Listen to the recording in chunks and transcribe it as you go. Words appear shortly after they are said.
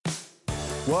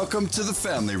Welcome to the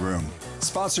Family Room,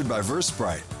 sponsored by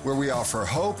VerseBrite, where we offer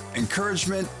hope,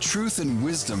 encouragement, truth, and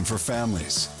wisdom for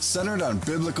families, centered on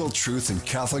biblical truth and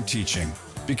Catholic teaching,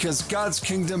 because God's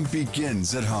kingdom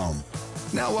begins at home.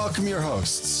 Now welcome your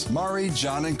hosts, Mari,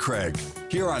 John, and Craig,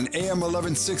 here on AM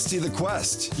 1160 The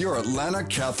Quest, your Atlanta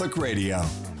Catholic radio.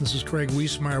 This is Craig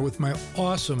Wiesmeyer with my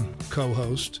awesome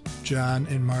co-host, John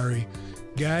and Mari.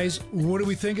 Guys, what are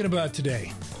we thinking about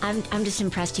today? I'm just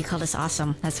impressed you called us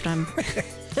awesome. That's what I'm...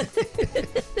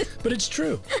 But it's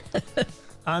true.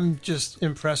 I'm just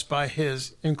impressed by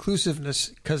his inclusiveness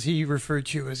because he referred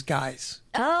to you as guys.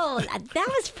 Oh, that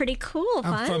was pretty cool,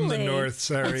 I'm from the north,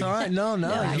 sorry. It's all right. No.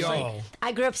 Y'all.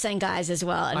 I grew up saying guys as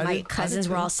well, and my cousins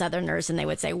were all Southerners, and they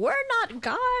would say, we're not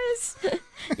guys.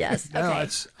 Yes, okay. No,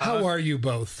 How are you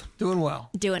both? Doing well.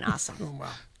 Doing awesome. Doing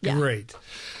well. Yeah. Great.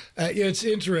 It's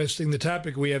interesting, the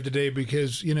topic we have today,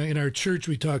 because, you know, in our church,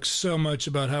 we talk so much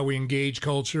about how we engage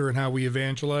culture and how we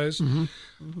evangelize. Mm-hmm.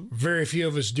 Mm-hmm. Very few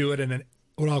of us do it in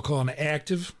what I'll call an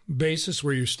active basis,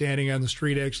 where you're standing on the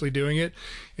street actually doing it.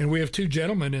 And we have two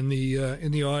gentlemen in the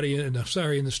in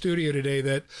the studio today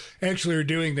that actually are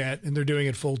doing that, and they're doing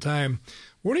it full time.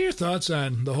 What are your thoughts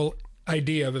on the whole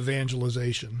idea of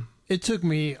evangelization? It took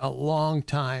me a long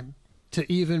time to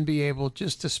even be able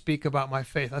just to speak about my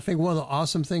faith. I think one of the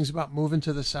awesome things about moving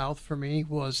to the South for me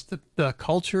was the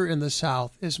culture in the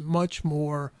South is much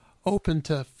more open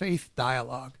to faith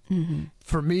dialogue. Mm-hmm.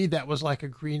 For me, that was like a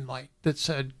green light that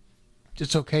said,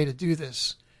 it's okay to do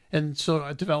this. And so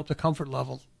I developed a comfort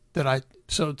level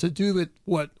so to do it,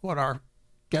 what our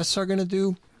guests are going to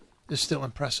do is still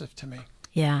impressive to me.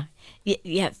 Yeah.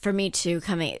 Yeah. For me too,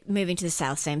 moving to the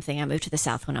South, same thing. I moved to the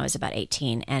South when I was about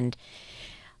 18 and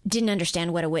didn't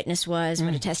understand what a witness was,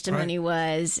 what a testimony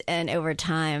was. And over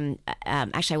time,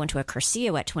 actually, I went to a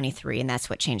Cursillo at 23, and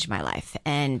that's what changed my life.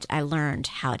 And I learned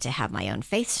how to have my own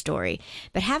faith story.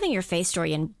 But having your faith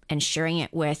story and sharing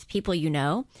it with people you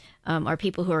know, or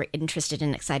people who are interested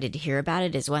and excited to hear about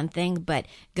it is one thing. But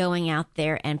going out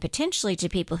there and potentially to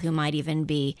people who might even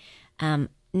be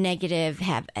negative,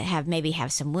 have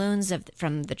some wounds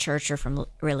from the church or from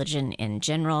religion in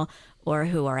general, or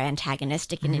who are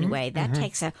antagonistic in any way, that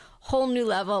takes a whole new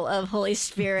level of Holy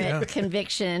Spirit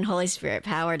conviction and Holy Spirit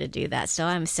power to do that. So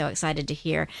I'm so excited to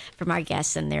hear from our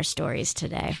guests and their stories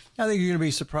today. I think you're going to be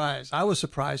surprised. I was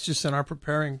surprised just in our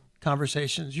preparing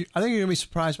conversations. I think you're going to be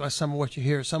surprised by some of what you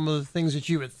hear. Some of the things that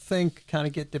you would think kind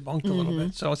of get debunked a little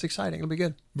bit. So it's exciting. It'll be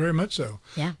good. Very much so.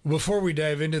 Yeah. Before we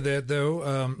dive into that,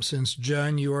 though, since,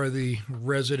 John, you are the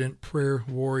resident prayer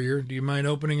warrior, do you mind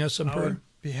opening us in prayer? I would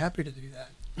be happy to do that.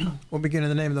 We'll begin in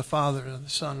the name of the Father, and of the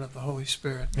Son, and of the Holy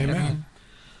Spirit. Amen.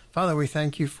 Father, we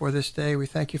thank you for this day. We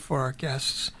thank you for our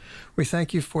guests. We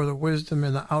thank you for the wisdom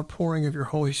and the outpouring of your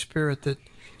Holy Spirit that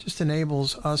just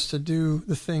enables us to do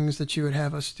the things that you would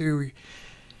have us do.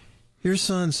 Your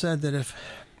Son said that if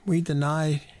we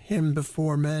deny him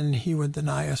before men, he would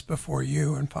deny us before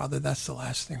you. And Father, that's the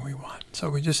last thing we want. So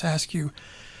we just ask you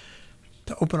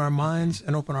to open our minds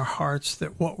and open our hearts,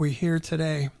 that what we hear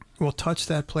today will touch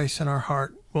that place in our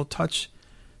heart, will touch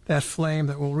that flame,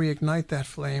 that will reignite that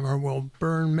flame, or will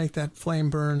make that flame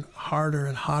burn harder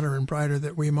and hotter and brighter,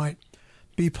 that we might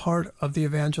be part of the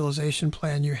evangelization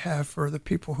plan you have for the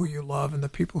people who you love and the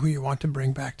people who you want to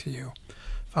bring back to you.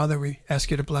 Father, we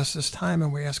ask you to bless this time,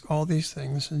 and we ask all these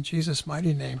things in Jesus'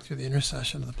 mighty name through the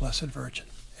intercession of the Blessed Virgin.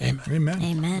 Amen. Amen.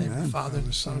 Amen. Amen. Father, and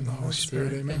the Son, and the Holy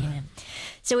Spirit. Amen. Amen.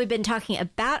 So we've been talking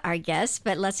about our guests,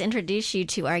 but let's introduce you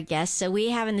to our guests. So we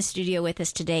have in the studio with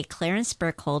us today Clarence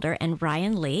Burkholder and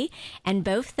Ryan Lee, and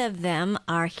both of them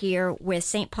are here with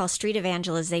St. Paul Street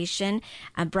Evangelization.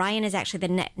 Brian is actually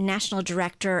the National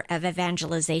Director of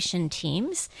Evangelization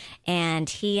Teams, and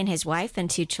he and his wife and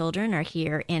two children are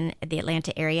here in the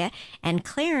Atlanta area. And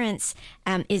Clarence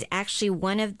is actually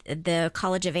one of the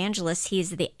college evangelists.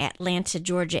 He's the Atlanta,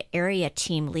 Georgia area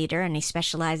team leader, and he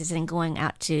specializes in going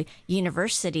out to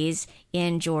universities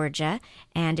in Georgia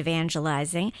and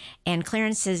evangelizing. And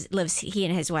Clarence he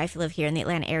and his wife live here in the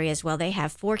Atlanta area as well. They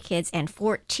have 4 kids and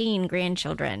 14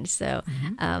 grandchildren. So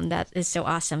that is so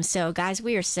awesome. So guys,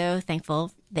 we are so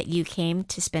thankful that you came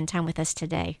to spend time with us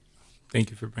today.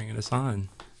 Thank you for bringing us on.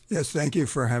 Yes, thank you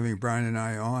for having Brian and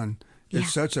I on.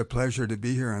 It's such a pleasure to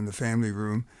be here in the Family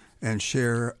Room and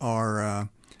share our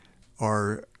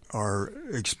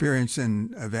experience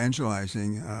in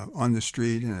evangelizing on the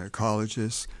street and at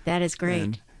colleges. That is great.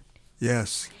 And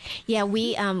yes. Yeah,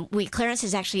 we Clarence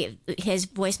is actually, his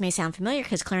voice may sound familiar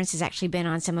because Clarence has actually been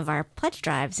on some of our pledge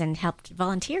drives and helped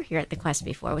volunteer here at the Quest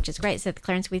before, which is great. So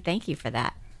Clarence, we thank you for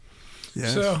that.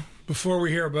 Yes. So before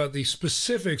we hear about the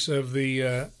specifics of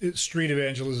the street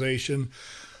evangelization,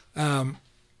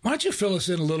 Why don't you fill us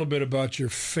in a little bit about your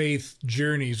faith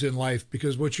journeys in life?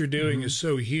 Because what you're doing is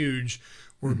so huge.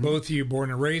 Were both of you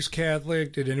born and raised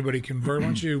Catholic? Did anybody convert? Why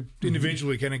don't you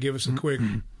individually kind of give us a quick...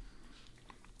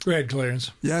 Go ahead,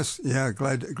 Clarence. Yes, yeah,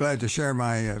 glad to share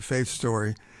my faith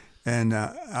story. And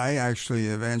I actually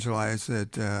evangelize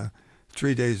at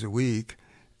 3 days a week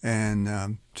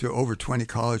and to over 20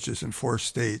 colleges in 4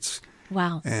 states.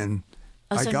 Wow. And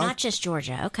not just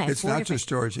Georgia. Okay. It's not just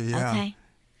Georgia, yeah. Okay.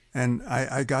 And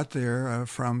I got there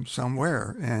from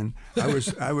somewhere, and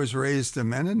I was raised a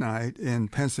Mennonite in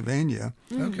Pennsylvania.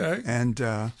 Okay. And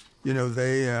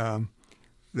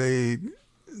they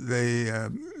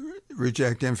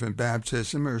reject infant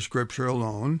baptism or Scripture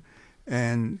alone.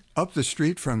 And up the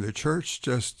street from the church,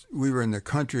 we were in the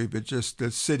country, but just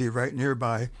the city right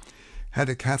nearby had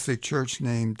a Catholic church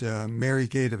named Mary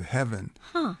Gate of Heaven.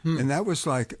 Huh. And that was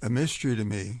like a mystery to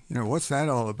me. What's that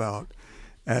all about?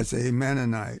 As a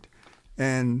Mennonite.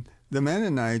 And the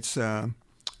Mennonites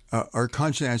are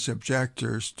conscientious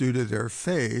objectors due to their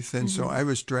faith. And so I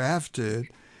was drafted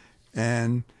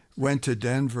and went to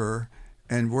Denver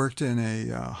and worked in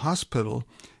a hospital.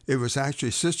 It was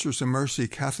actually Sisters of Mercy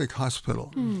Catholic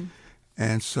Hospital.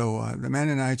 And so the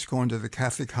Mennonites go into the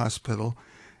Catholic hospital.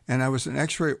 And I was an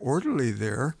x-ray orderly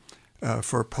there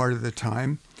for part of the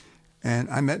time. And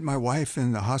I met my wife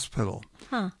in the hospital.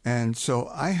 Huh. And so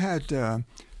I had a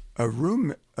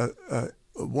room,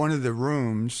 one of the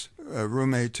rooms, a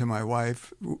roommate to my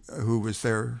wife who was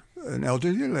there, an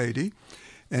elderly lady,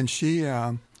 and she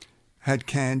had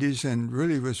candies and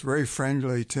really was very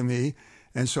friendly to me.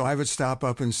 And so I would stop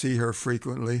up and see her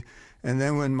frequently. And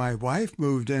then when my wife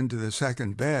moved into the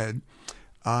second bed,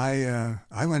 I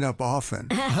went up often.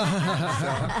 So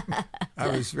I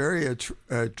was very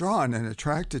drawn and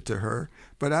attracted to her,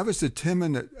 but I was a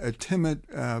timid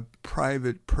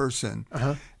private person.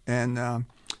 And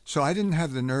so I didn't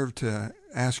have the nerve to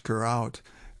ask her out.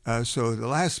 So the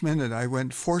last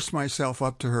minute, forced myself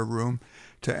up to her room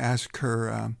to ask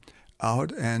her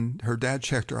out, and her dad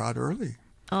checked her out early.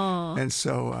 Oh. And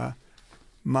so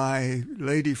my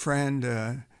lady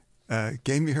friend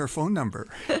gave me her phone number.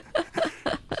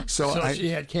 So she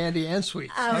had candy and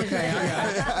sweets. Okay.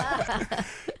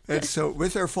 And so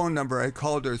with her phone number, I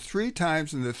called her 3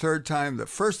 times, and the third time, the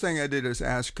first thing I did is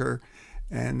ask her,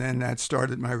 and then that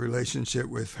started my relationship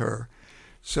with her.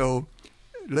 So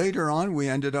later on, we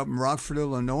ended up in Rockford,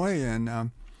 Illinois, and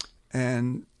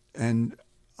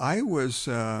I was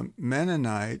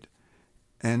Mennonite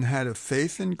and had a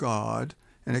faith in God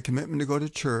and a commitment to go to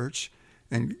church,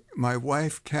 and my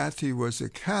wife, Kathy, was a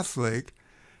Catholic,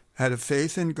 had a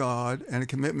faith in God and a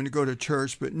commitment to go to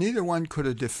church, but neither one could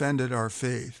have defended our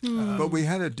faith. But we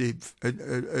had a deep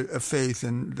a faith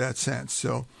in that sense.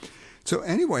 So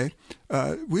anyway,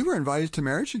 we were invited to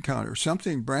marriage encounter,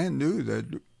 something brand new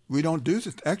that we don't do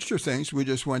extra things. We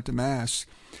just went to Mass.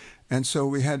 And so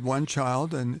we had one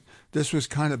child, and this was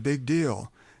kind of a big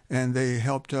deal. And they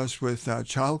helped us with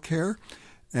child care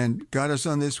and got us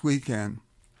on this weekend.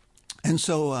 And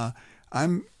so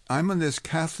I'm on this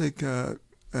Catholic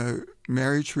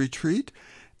marriage retreat,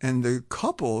 and the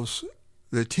couples,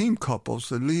 the team couples,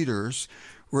 the leaders,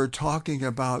 were talking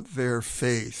about their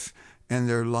faith and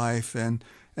their life, and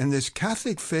this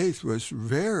Catholic faith was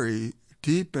very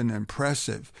deep and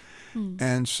impressive.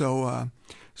 And so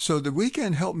the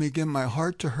weekend helped me give my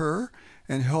heart to her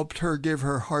and helped her give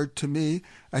her heart to me.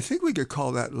 I think we could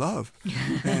call that love.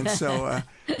 And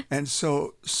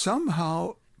so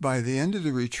somehow, by the end of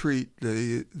the retreat,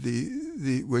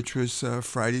 which was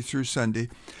Friday through Sunday,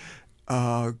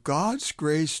 God's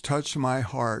grace touched my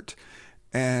heart.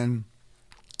 And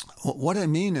what I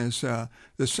mean is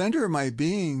the center of my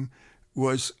being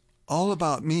was all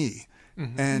about me.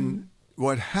 And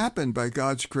what happened by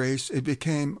God's grace, it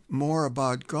became more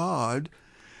about God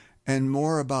and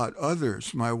more about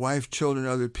others, my wife, children,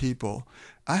 other people.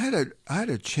 I had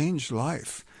a changed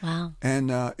life. Wow.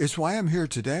 And it's why I'm here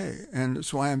today, and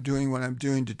it's why I'm doing what I'm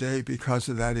doing today, because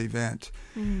of that event.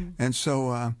 And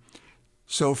so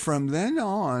from then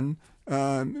on,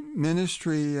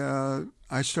 ministry,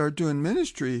 I started doing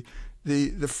ministry.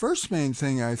 The first main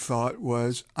thing I thought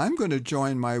was, I'm going to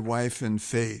join my wife in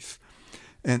faith.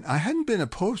 And I hadn't been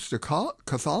opposed to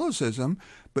Catholicism,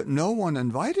 but no one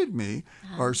invited me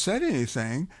or said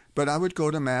anything. But I would go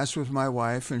to Mass with my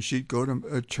wife, and she'd go to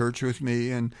a church with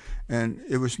me, and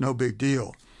it was no big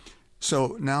deal.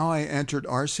 So now I entered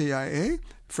RCIA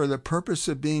for the purpose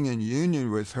of being in union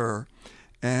with her.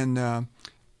 And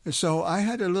so I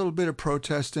had a little bit of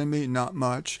protest in me, not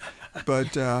much.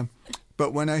 But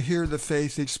when I hear the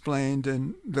faith explained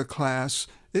in the class,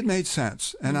 it made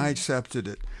sense, and I accepted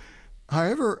it.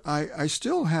 However, I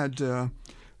still had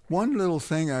one little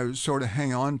thing I would sort of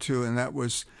hang on to, and that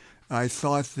was I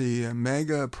thought the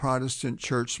mega Protestant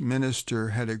church minister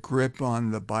had a grip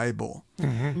on the Bible.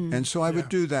 And so I would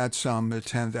do that some,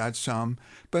 attend that some,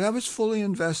 but I was fully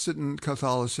invested in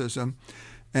Catholicism.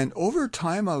 And over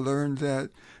time I learned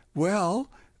that, well,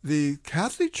 the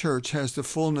Catholic Church has the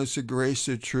fullness of grace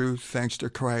and truth, thanks to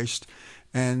Christ,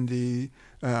 and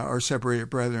our separated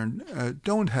brethren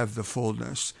don't have the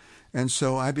fullness. And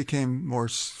so I became more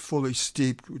fully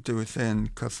steeped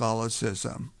within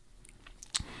Catholicism.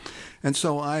 And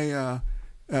so I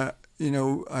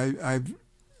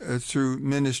through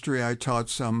ministry, I taught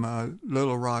some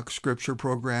Little Rock scripture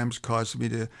programs, caused me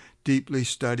to deeply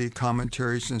study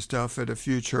commentaries and stuff at a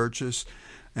few churches.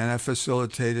 And I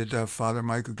facilitated Father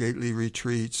Michael Gately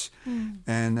retreats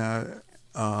and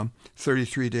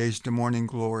 33 Days to Morning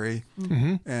Glory.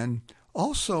 And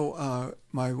also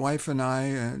my wife and I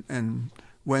and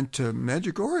went to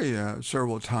Medjugorje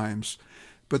several times.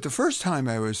 But the first time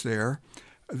I was there,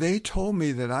 they told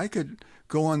me that I could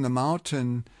go on the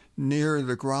mountain near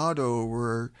the grotto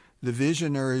where the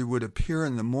visionary would appear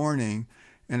in the morning.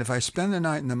 And if I spend the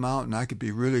night in the mountain, I could be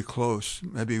really close,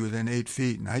 maybe within 8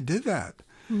 feet. And I did that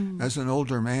as an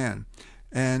older man.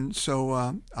 And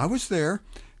so I was there,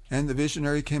 and the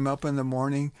visionary came up in the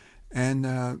morning,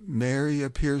 and Mary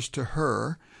appears to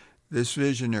her, this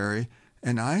visionary,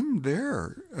 and I'm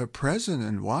there, present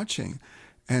and watching.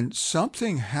 And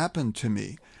something happened to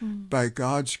me by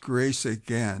God's grace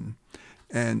again.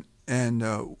 And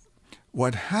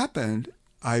what happened,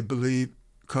 I believe,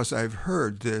 because I've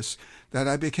heard this, that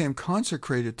I became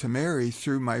consecrated to Mary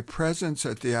through my presence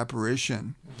at the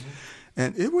apparition.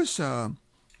 And it was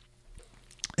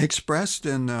expressed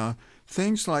in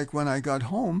things like when I got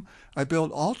home, I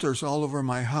built altars all over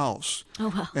my house.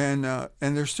 Oh, wow.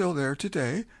 And they're still there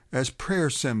today as prayer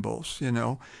symbols,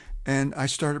 And I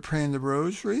started praying the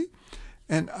rosary,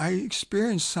 and I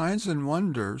experienced signs and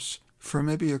wonders for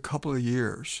maybe a couple of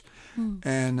years,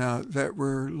 and that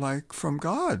were like from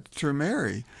God through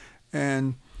Mary,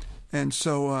 and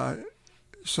so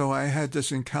I had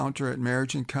this encounter at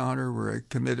Marriage Encounter where I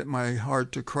committed my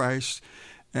heart to Christ,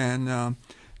 and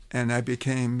I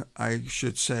became, I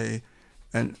should say,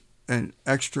 an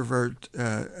extrovert,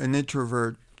 an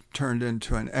introvert turned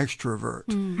into an extrovert,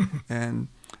 and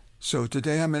so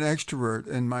today I'm an extrovert,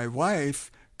 and my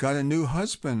wife got a new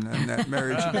husband in that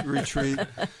marriage retreat,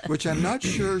 which I'm not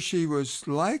sure she was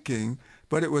liking,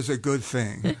 but it was a good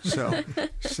thing.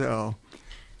 So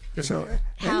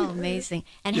How amazing.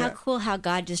 And how cool how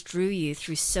God just drew you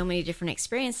through so many different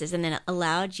experiences and then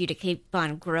allowed you to keep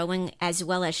on growing as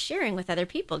well as sharing with other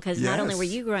people. Because not only were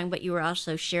you growing, but you were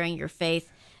also sharing your faith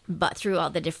but through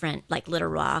all the different, like Little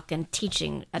Rock, and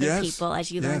teaching other people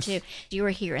as you learn too. You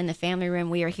are here in the family room.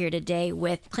 We are here today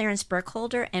with Clarence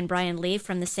Burkholder and Brian Lee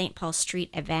from the St. Paul Street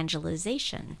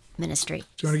Evangelization Ministry. Do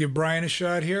you want to give Brian a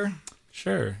shot here?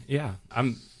 Sure, yeah.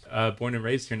 I'm born and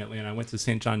raised here in Atlanta. I went to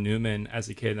St. John Newman as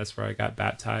a kid. That's where I got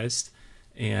baptized.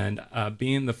 And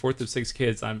being the fourth of six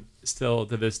kids, I'm still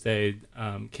to this day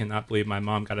cannot believe my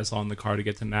mom got us all in the car to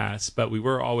get to Mass. But we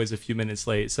were always a few minutes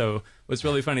late. So what's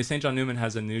really funny, St. John Newman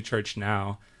has a new church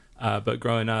now. But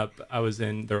growing up, I was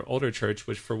in their older church,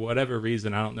 which for whatever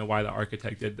reason, I don't know why the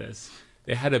architect did this.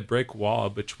 They had a brick wall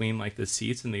between like the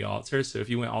seats and the altar. So if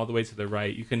you went all the way to the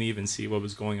right, you couldn't even see what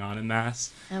was going on in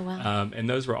Mass. Oh, wow. And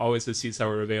those were always the seats that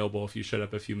were available if you showed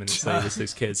up a few minutes late with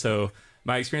six kids. So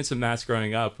my experience of Mass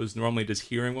growing up was normally just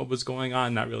hearing what was going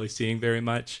on, not really seeing very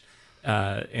much,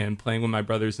 and playing with my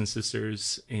brothers and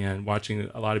sisters and watching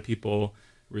a lot of people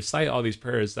recite all these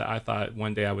prayers that I thought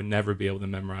one day I would never be able to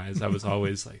memorize. I was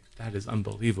always like, that is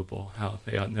unbelievable how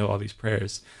they know all these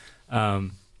prayers.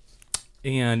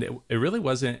 And it really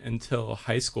wasn't until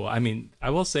high school. I mean,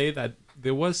 I will say that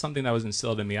there was something that was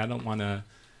instilled in me. I don't want to,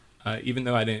 even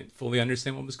though I didn't fully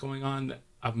understand what was going on,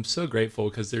 I'm so grateful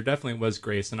because there definitely was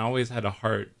grace, and I always had a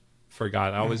heart for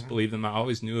God. I always believed him. I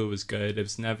always knew it was good. It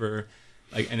was never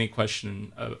like any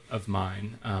question of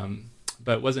mine,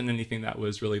 but it wasn't anything that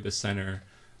was really the center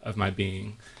of my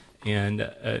being. And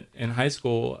in high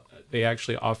school, they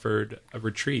actually offered a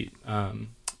retreat,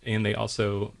 and they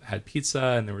also had pizza,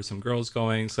 and there were some girls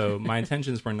going. So my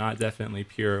intentions were not definitely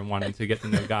pure and wanting to get to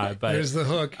know God. But there's the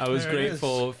hook. I was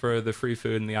grateful for the free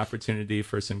food and the opportunity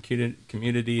for some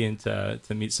community and to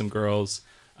meet some girls.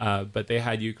 But they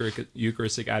had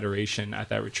Eucharistic adoration at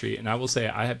that retreat. And I will say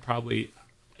I had probably,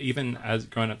 even as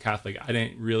growing up Catholic, I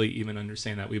didn't really even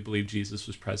understand that we believed Jesus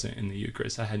was present in the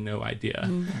Eucharist. I had no idea.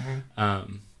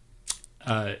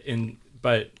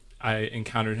 But I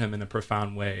encountered him in a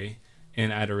profound way in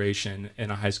adoration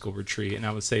in a high school retreat. And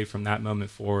I would say from that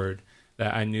moment forward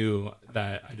that I knew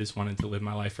that I just wanted to live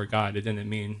my life for God. It didn't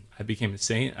mean I became a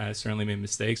saint. I certainly made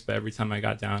mistakes, but every time I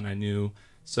got down, I knew,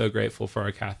 so grateful for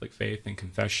our Catholic faith and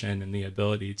confession and the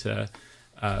ability to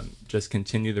just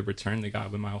continue to return to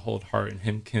God with my whole heart, and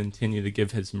Him continue to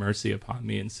give His mercy upon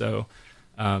me. And so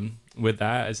with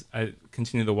that, as I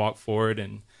continued to walk forward,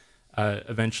 and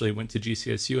eventually went to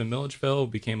GCSU in Milledgeville,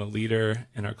 became a leader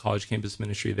in our college campus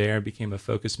ministry there, became a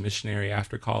focused missionary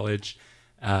after college.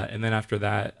 And then after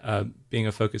that, being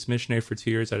a focused missionary for 2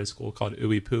 years at a school called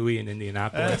Uwe Pui in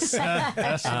Indianapolis.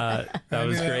 That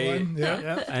was great.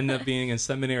 Yeah. I ended up being in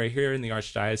seminary here in the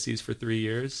Archdiocese for 3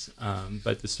 years,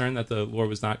 but discerned that the Lord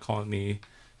was not calling me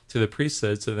to the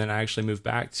priesthood. So then I actually moved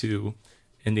back to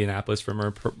Indianapolis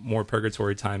for more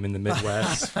purgatory time in the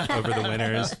Midwest over the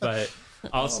winters. But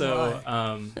also,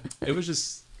 it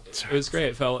was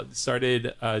great.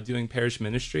 Started doing parish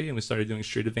ministry, and we started doing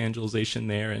street evangelization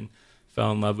there, and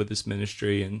fell in love with this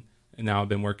ministry, and now I've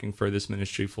been working for this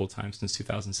ministry full time since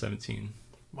 2017.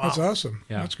 Wow. That's awesome.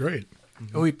 Yeah. That's great.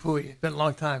 Ooey pooey. Been a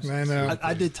long time since. I know.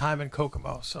 I did time in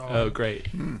Kokomo, so. Oh, great.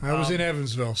 I was in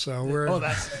Evansville, so we're. Oh,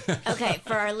 that's. Okay,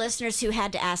 for our listeners who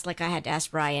had to ask, like I had to ask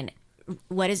Brian,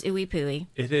 what is Uwe Pui?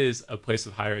 It is a place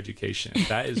of higher education.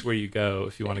 That is where you go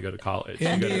if you want to go to college. You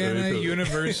go to Indiana Uwe Pui.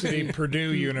 University,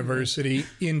 Purdue University,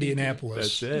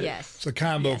 Indianapolis. That's it. Yes. It's a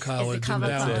combo Yes, it's a college combo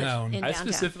in college downtown. in I downtown,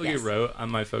 specifically yes. wrote on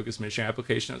my focus missionary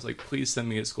application, I was like, please send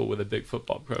me a school with a big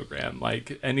football program,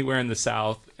 like anywhere in the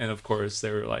South. And of course,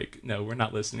 they were like, no, we're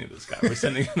not listening to this guy. We're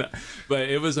sending him that. But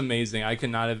it was amazing. I could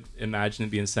not have imagined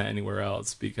being sent anywhere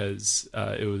else, because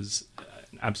it was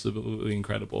absolutely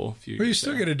incredible. Well, you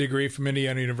still get a degree from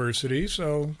Indiana University,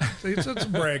 so it's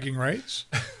bragging rights.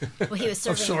 Well, he was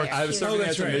serving sorts. there. I was He serving that's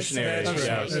as a right. missionary. That's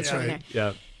yeah. right. That's right.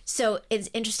 Yeah. So it's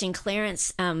interesting.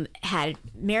 Clarence had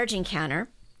marriage encounter,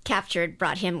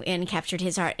 brought him in, captured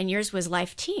his heart, and yours was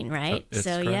Life Teen, right? That's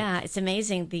So correct. yeah, it's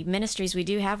amazing the ministries we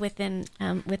do have within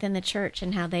the church,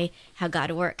 and how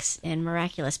God works in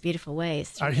miraculous, beautiful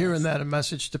ways. I hear in that a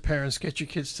message to parents: get your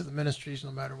kids to the ministries,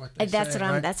 no matter what they That's say. what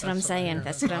I'm. right? That's what I'm saying. I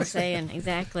That's hear. what I'm saying.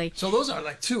 Exactly. So those are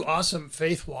like two awesome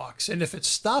faith walks, and if it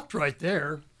stopped right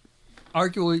there,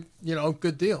 arguably,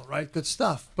 good deal, right? Good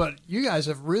stuff. But you guys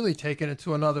have really taken it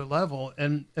to another level,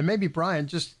 and maybe Brian,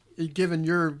 just given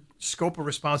your scope of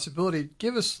responsibility,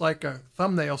 give us like a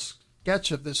thumbnail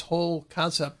sketch of this whole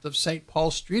concept of St.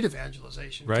 Paul street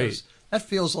evangelization. 'cause Right. that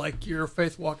feels like your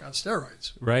faith walk on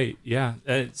steroids. Right. Yeah.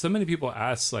 So many people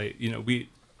ask, like,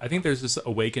 I think there's this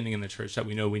awakening in the church that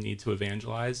we know we need to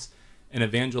evangelize. And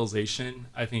evangelization,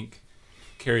 I think,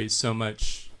 carries so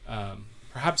much,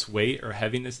 perhaps weight or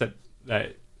heaviness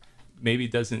that maybe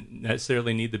doesn't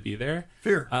necessarily need to be there.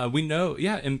 Fear. We know,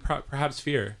 yeah, and perhaps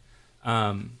fear.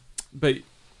 But,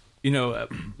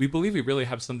 we believe we really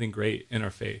have something great in our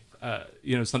faith,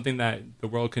 something that the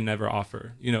world can never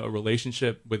offer, a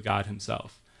relationship with God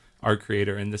Himself, our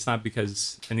Creator. And it's not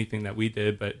because anything that we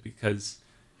did, but because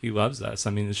He loves us. I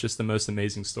mean, it's just the most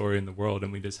amazing story in the world.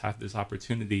 And we just have this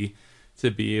opportunity to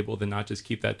be able to not just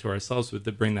keep that to ourselves, but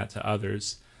to bring that to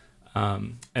others.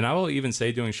 And I will even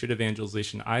say doing street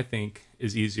evangelization, I think,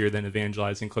 is easier than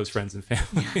evangelizing close friends and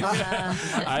family.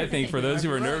 I think for those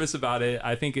who are nervous about it,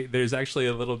 I think there's actually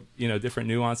a little, different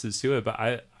nuances to it. But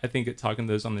I think talking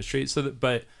to those on the street.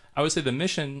 But I would say the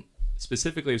mission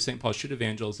specifically of St. Paul Street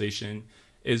Evangelization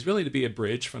is really to be a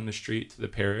bridge from the street to the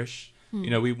parish.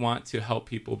 We want to help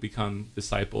people become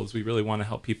disciples. We really want to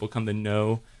help people come to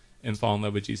know and fall in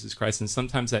love with Jesus Christ. And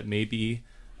sometimes that may be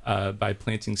by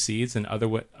planting seeds, and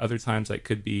other times that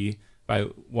could be by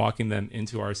walking them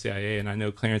into RCIA. And I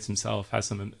know Clarence himself has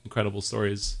some incredible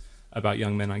stories about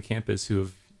young men on campus who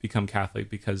have become Catholic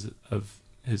because of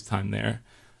his time there.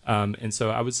 And so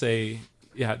I would say,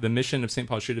 yeah, the mission of St.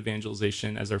 Paul Street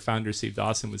Evangelization, as our founder Steve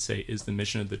Dawson would say, is the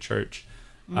mission of the church,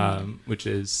 which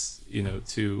is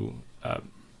to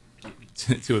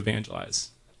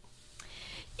evangelize.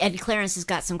 And Clarence has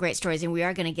got some great stories, and we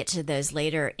are going to get to those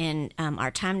later in our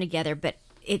time together. But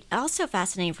it's also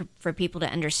fascinating for people to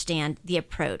understand the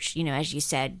approach. As you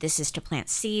said, this is to plant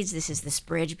seeds. This is this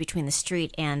bridge between the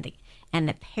street and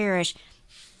the parish.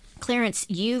 Clarence,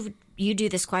 you do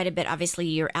this quite a bit. Obviously,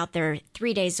 you're out there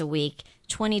 3 days a week,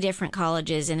 20 different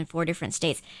colleges in 4 different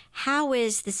states. How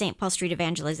is the St. Paul Street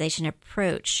Evangelization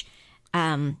approach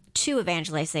to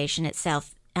evangelization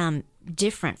itself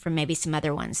different from maybe some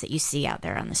other ones that you see out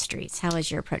there on the streets? How is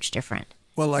your approach different?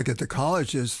 Well, like at the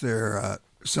colleges,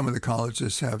 some of the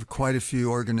colleges have quite a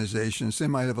few organizations. They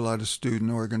might have a lot of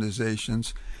student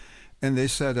organizations, and they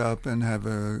set up and have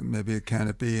maybe a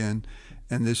canopy, and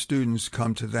the students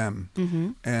come to them.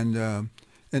 Mm-hmm.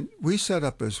 And we set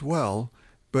up as well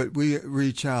but we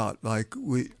reach out. Like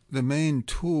the main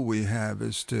tool we have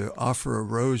is to offer a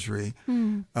rosary,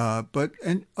 and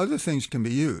other things can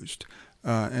be used,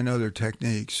 and other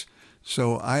techniques.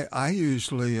 So I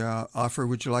usually offer,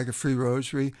 would you like a free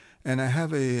rosary? And I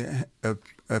have a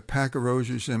pack of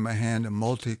rosaries in my hand in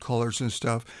multicolors and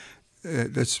stuff.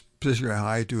 That's basically how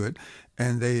I do it.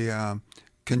 And they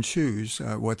can choose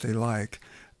what they like.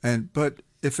 But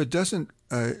if it doesn't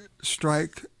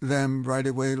strike them right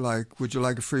away, like, would you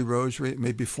like a free rosary? It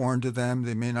may be foreign to them.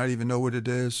 They may not even know what it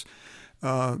is.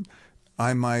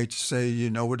 I might say, you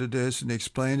know what it is, and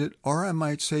explain it. Or I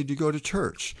might say, do you go to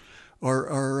church?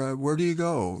 Or where do you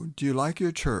go? Do you like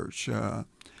your church?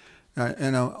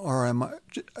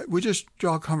 We just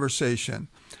draw conversation.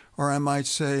 Or I might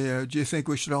say, do you think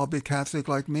we should all be Catholic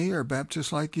like me or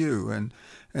Baptist like you? And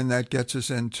that gets us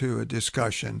into a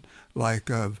discussion like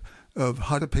of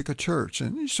how to pick a church.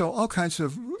 And so all kinds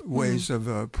of ways of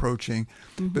approaching.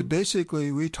 But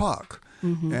basically we talk.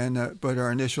 And but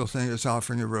our initial thing is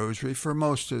offering a rosary for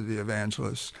most of the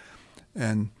evangelists.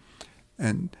 And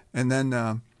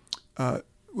then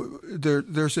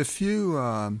there's a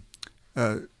few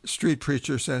street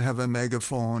preachers that have a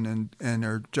megaphone and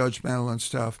are judgmental and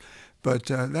stuff, but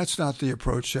that's not the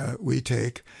approach we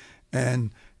take.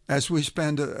 And as we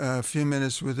spend a few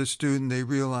minutes with a student, they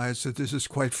realize that this is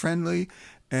quite friendly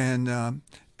and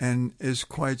is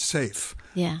quite safe.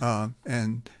 Yeah.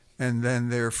 And then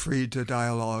they're free to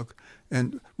dialogue.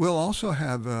 And we'll also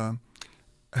have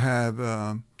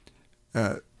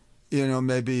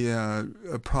maybe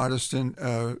a Protestant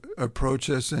approach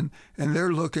us, and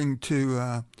they're looking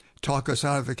to talk us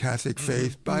out of the Catholic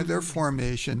faith by their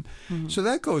formation. So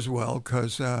that goes well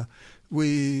because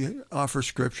we offer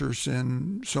scriptures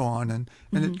and so on, and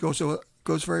it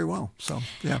goes very well. So,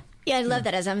 yeah. Yeah, I love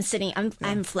that. As I'm sitting,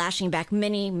 I'm flashing back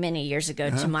many, many years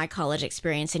ago to my college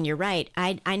experience. And you're right.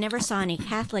 I never saw any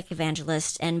Catholic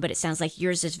evangelists, but it sounds like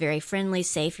yours is very friendly,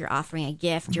 safe. You're offering a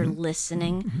gift. You're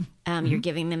listening. You're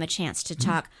giving them a chance to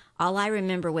talk. All I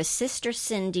remember was Sister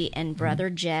Cindy and Brother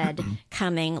Jed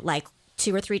coming like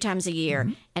 2 or 3 times a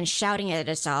year and shouting at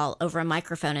us all over a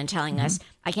microphone and telling us,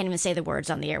 I can't even say the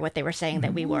words on the air, what they were saying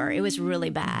that we were. It was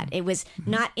really bad. It was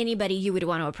not anybody you would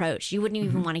want to approach. You wouldn't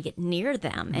even want to get near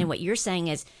them. And what you're saying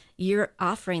is you're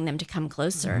offering them to come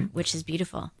closer, which is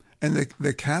beautiful. And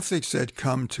the Catholics that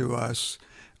come to us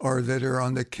or that are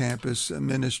on the campus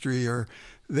ministry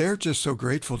they're just so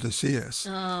grateful to see us.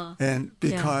 And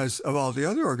because of all the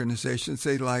other organizations,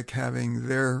 they like having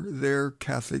their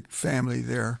Catholic family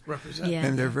there. Represent. Yeah.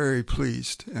 And they're very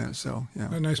pleased. So,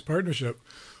 yeah. A nice partnership.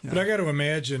 But I got to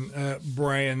imagine,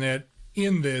 Brian, that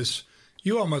in this,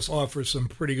 you almost offer some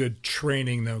pretty good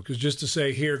training, though, because just to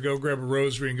say, here, go grab a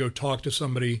rosary and go talk to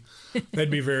somebody, that'd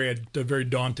be a very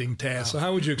daunting task. So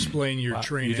how would you explain your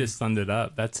training? You just summed it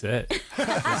up. That's it.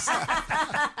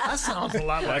 That sounds a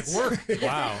lot like work.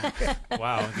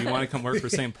 Wow. Do you want to come work for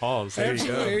St. Paul's? There you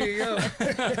go. There you go.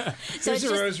 So Here's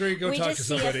a rosary, go talk to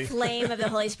somebody. We just see a flame of the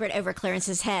Holy Spirit over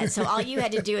Clarence's head. So all you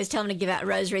had to do is tell him to give out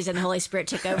rosaries and the Holy Spirit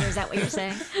took over. Is that what you're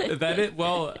saying?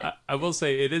 I will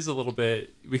say it is a little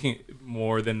bit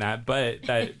more than that, but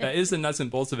that is the nuts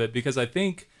and bolts of it, because I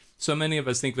think so many of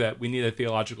us think that we need a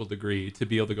theological degree to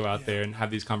be able to go out there and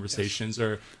have these conversations,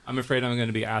 or I'm afraid I'm going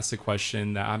to be asked a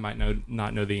question that I might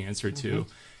not know the answer to.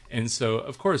 And so,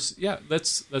 of course,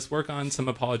 let's work on some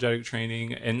apologetic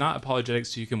training, and not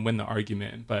apologetics so you can win the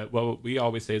argument, but what we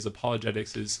always say is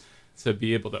apologetics is to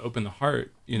be able to open the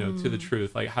heart, to the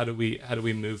truth. Like, how do we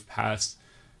move past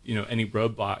any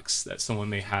roadblocks that someone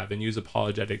may have, and use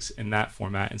apologetics in that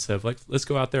format instead of like, let's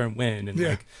go out there and win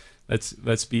and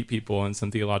let's beat people in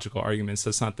some theological arguments.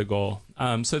 That's not the goal.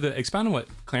 So to expound on what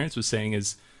Clarence was saying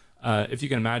is, if you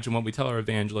can imagine, what we tell our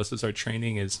evangelists as our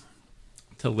training is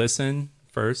to listen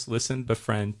first,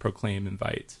 befriend, proclaim,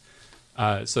 invite.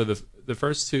 So the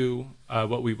first two,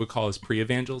 what we would call is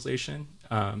pre-evangelization.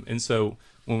 And so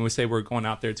when we say we're going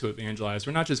out there to evangelize,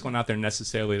 we're not just going out there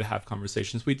necessarily to have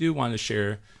conversations. We do want to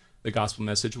share the gospel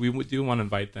message. We do want to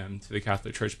invite them to the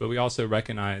Catholic Church, but we also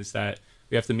recognize that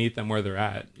we have to meet them where they're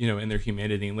at, in their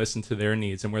humanity, and listen to their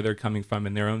needs and where they're coming from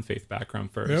in their own faith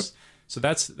background first. Yep. So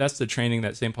that's the training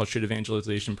that St. Paul Street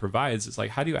Evangelization provides. It's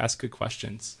like, how do you ask good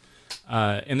questions?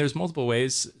 And there's multiple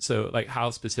ways. So like, how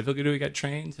specifically do we get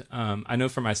trained? I know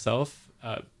for myself,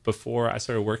 before I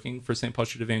started working for St. Paul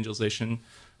Street Evangelization,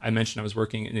 I mentioned I was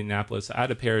working in Indianapolis. I had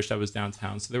a parish that was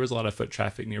downtown, so there was a lot of foot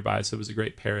traffic nearby, so it was a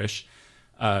great parish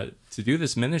to do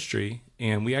this ministry.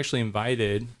 And we actually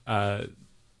invited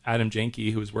Adam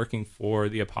Janke, who was working for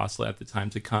the apostolate at the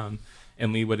time, to come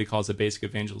and lead what he calls a basic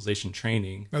evangelization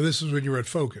training. Now, this is when you were at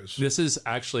Focus. This is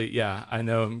actually, yeah, I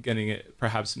know I'm getting it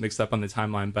perhaps mixed up on the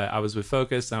timeline, but I was with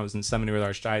Focus, and I was in seminary with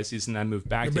Archdiocese, and I moved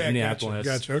back to Indianapolis.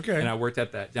 Gotcha, okay. And I worked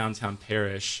at that downtown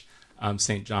parish,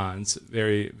 St. John's,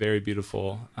 very, very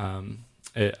beautiful.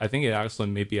 I think it actually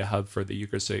may be a hub for the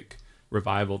Eucharistic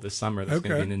revival this summer that's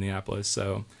going to be in Indianapolis.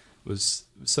 So was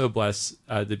so blessed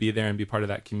to be there and be part of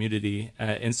that community.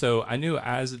 And so I knew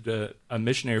as a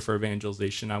missionary for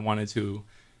evangelization, I wanted to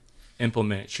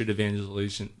implement street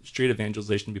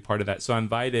evangelization, be part of that. So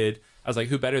I was like,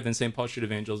 who better than St. Paul Street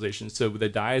Evangelization? So the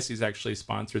diocese actually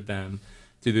sponsored them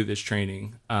to do this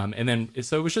training. And then,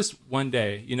 so it was just one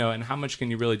day, and how much can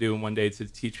you really do in one day to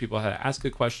teach people how to ask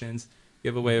good questions,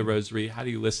 give away a rosary, how do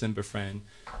you listen, befriend,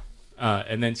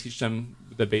 and then teach them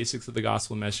the basics of the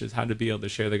gospel message, how to be able to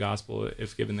share the gospel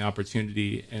if given the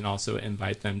opportunity, and also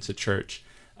invite them to church.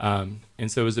 And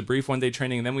so it was a brief one-day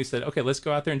training, and then we said, okay, let's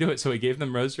go out there and do it. So we gave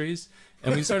them rosaries,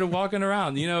 and we started walking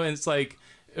around, and it's like,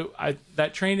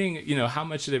 that training, how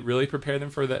much did it really prepare them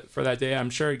for that day? I'm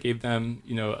sure it gave them,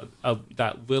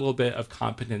 that little bit of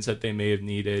competence that they may have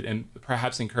needed, and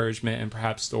perhaps encouragement, and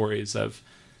perhaps stories of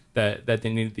that they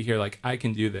needed to hear, like, I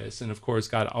can do this. And of course,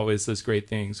 God always does great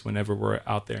things whenever we're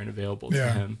out there and available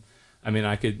to him. I mean,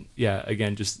 I could,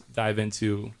 again, just dive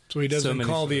into. So he doesn't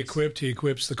call stories. The equipped, he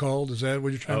equips the called. Is that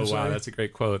what you're trying to say? Oh, wow, that's a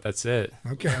great quote. That's it.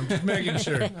 Okay, I'm just making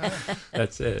sure.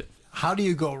 That's it. How do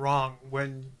you go wrong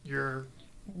when your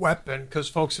weapon, because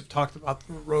folks have talked about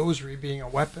the rosary being a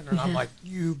weapon, and I'm like,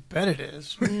 you bet it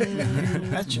is. You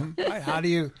betcha. Right? How do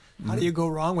you go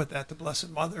wrong with that? The Blessed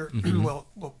Mother will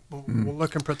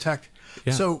look and protect.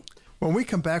 Yeah. So when we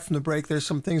come back from the break, there's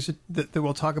some things that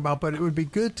we'll talk about, but it would be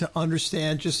good to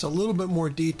understand just a little bit more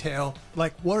detail,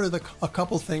 like what are a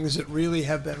couple things that really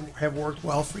have worked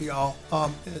well for y'all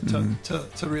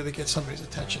to really get somebody's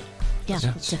attention. Yeah,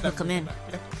 to hook them in.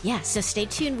 Yeah, so stay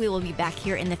tuned. We will be back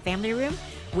here in the family room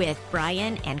with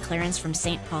Brian and Clarence from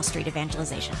St. Paul Street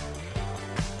Evangelization.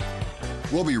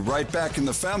 We'll be right back in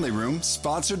the family room,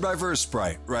 sponsored by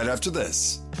Versprite, right after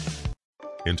this.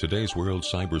 In today's world,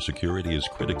 cybersecurity is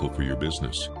critical for your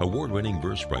business. Award-winning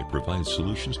Versprite provides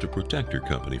solutions to protect your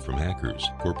company from hackers.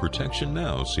 For protection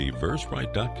now, see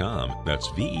Versprite.com. That's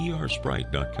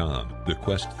VERsprite.com. The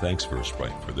Quest thanks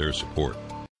Versprite for their support.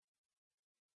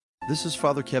 This is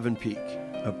Father Kevin Peak,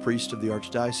 a priest of the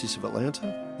Archdiocese of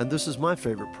Atlanta, and this is my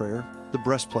favorite prayer, the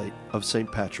breastplate of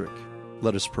St. Patrick.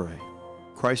 Let us pray.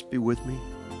 Christ be with me,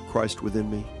 Christ within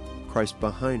me, Christ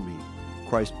behind me,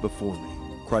 Christ before me,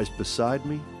 Christ beside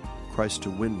me, Christ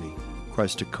to win me,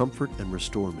 Christ to comfort and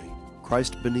restore me,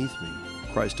 Christ beneath me,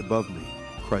 Christ above me,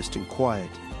 Christ in quiet,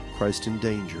 Christ in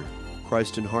danger,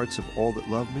 Christ in hearts of all that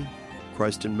love me,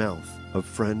 Christ in mouth of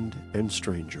friend and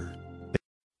stranger.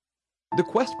 The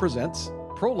Quest presents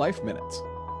Pro-Life Minutes.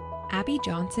 Abby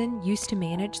Johnson used to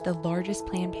manage the largest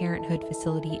Planned Parenthood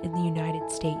facility in the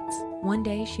United States. One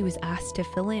day, she was asked to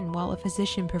fill in while a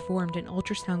physician performed an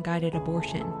ultrasound-guided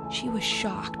abortion. She was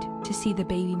shocked to see the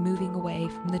baby moving away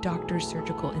from the doctor's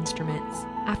surgical instruments.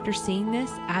 After seeing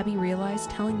this, Abby realized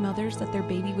telling mothers that their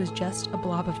baby was just a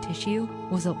blob of tissue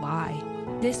was a lie.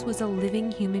 This was a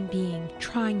living human being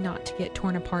trying not to get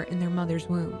torn apart in their mother's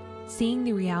womb. Seeing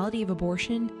the reality of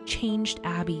abortion changed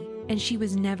Abby, and she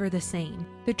was never the same.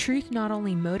 The truth not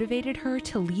only motivated her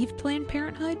to leave Planned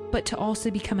Parenthood, but to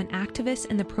also become an activist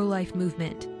in the pro-life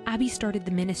movement. Abby started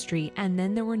the ministry, and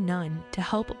then there were none to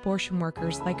help abortion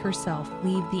workers like herself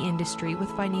leave the industry with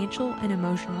financial and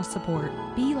emotional support.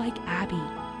 Be like Abby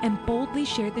and boldly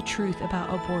share the truth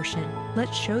about abortion.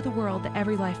 Let's show the world that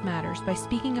every life matters by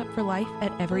speaking up for life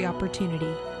at every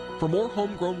opportunity. For more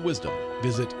homegrown wisdom,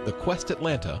 visit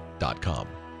thequestatlanta.com.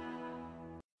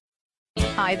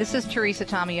 Hi, this is Teresa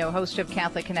Tomeo, host of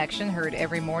Catholic Connection, heard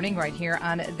every morning right here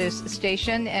on this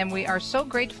station, and we are so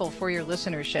grateful for your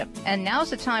listenership. And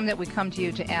now's the time that we come to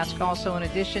you to ask also, in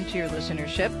addition to your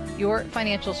listenership, your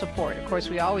financial support. Of course,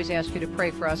 we always ask you to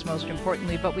pray for us, most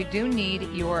importantly, but we do need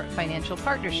your financial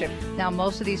partnership. Now,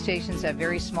 most of these stations have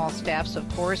very small staffs, of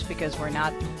course, because we're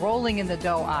not rolling in the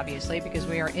dough, obviously, because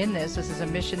we are in this. This is a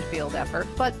mission field effort.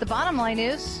 But the bottom line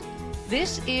is,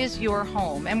 this is your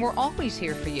home, and we're always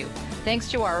here for you.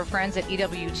 Thanks to our friends at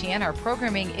EWTN, our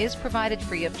programming is provided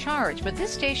free of charge, but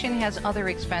this station has other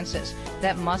expenses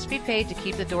that must be paid to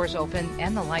keep the doors open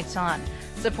and the lights on.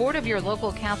 Support of your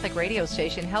local Catholic radio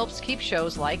station helps keep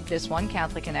shows like this one,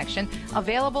 Catholic Connection,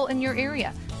 available in your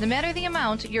area. No matter the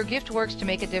amount, your gift works to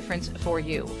make a difference for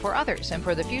you, for others, and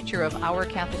for the future of our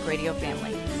Catholic radio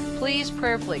family. Please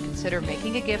prayerfully consider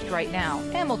making a gift right now,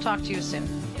 and we'll talk to you soon.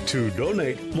 To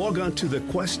donate, log on to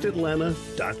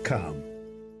thequestatlanta.com.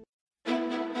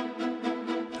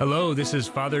 Hello, this is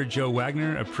Father Joe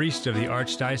Wagner, a priest of the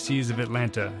Archdiocese of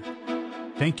Atlanta.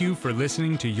 Thank you for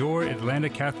listening to your Atlanta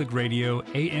Catholic Radio,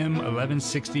 AM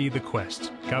 1160 The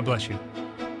Quest. God bless you.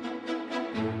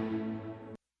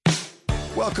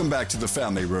 Welcome back to the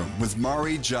Family Room with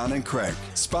Maury, John, and Craig,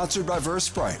 sponsored by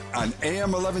Versebright on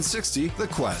AM 1160 The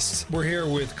Quest. We're here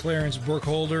with Clarence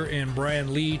Burkholder and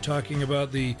Brian Lee talking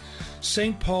about the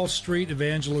St. Paul Street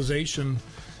Evangelization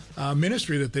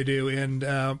ministry that they do.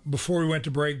 And before we went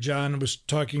to break, John was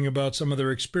talking about some of their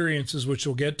experiences, which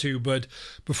we'll get to. But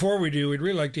before we do, we'd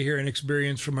really like to hear an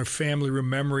experience from a family room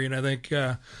memory. And I think,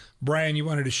 Brian, you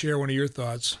wanted to share one of your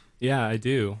thoughts. Yeah, I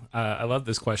do. I love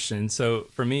this question. So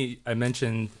for me, I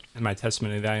mentioned in my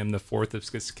testimony that I am the fourth of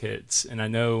 6 kids. And I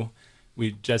know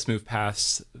we just moved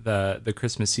past the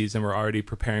Christmas season. We're already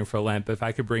preparing for Lent. But if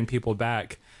I could bring people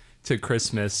back to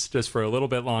Christmas just for a little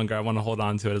bit longer, I want to hold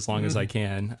on to it as long as I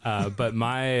can. But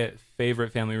my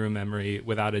favorite family room memory,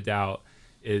 without a doubt,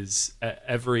 is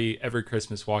every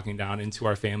Christmas walking down into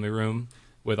our family room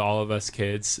with all of us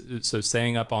kids. So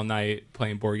staying up all night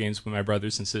playing board games with my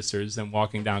brothers and sisters, then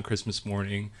walking down Christmas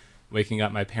morning, waking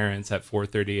up my parents at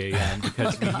 4:30 a.m.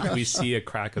 because we see a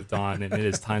crack of dawn and it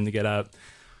is time to get up.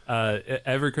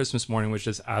 Every Christmas morning was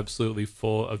just absolutely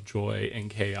full of joy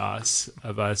and chaos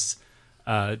of us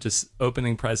just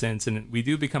opening presents. And we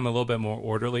do become a little bit more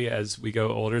orderly as we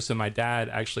go older. So my dad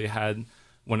actually had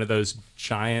one of those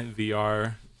giant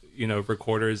VR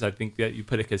recorders, I think, that you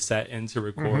put a cassette in to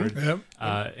record.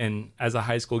 And as a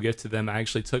high school gift to them, I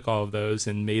actually took all of those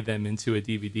and made them into a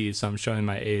DVD. So I'm showing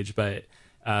my age, but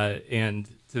and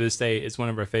to this day, it's one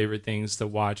of our favorite things to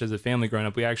watch as a family growing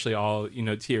up. We actually all,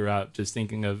 tear up just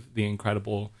thinking of the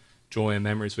incredible joy and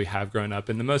memories we have growing up.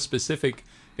 And the most specific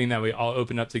thing that we all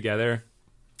opened up together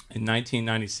in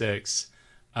 1996,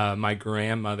 my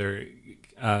grandmother,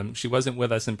 she wasn't with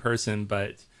us in person,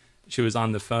 but she was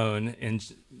on the phone,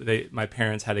 and my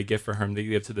parents had a gift for her and they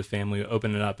gave to the family. We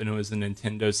opened it up, and it was a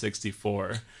Nintendo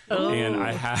 64. Oh. And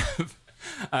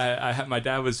my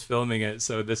dad was filming it,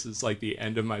 so this is like the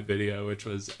end of my video, which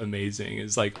was amazing.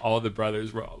 It's like all the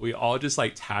brothers we all just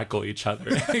like tackle each other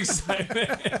in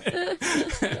excitement.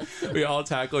 We all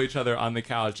tackle each other on the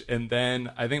couch, and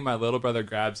then I think my little brother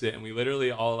grabs it, and we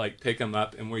literally all like pick him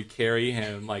up and we carry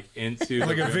him like into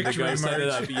like the a room victory to go set it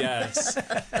march.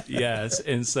 up. Yes.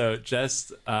 And so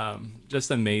just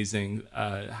amazing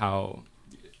how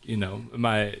we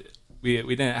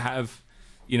didn't have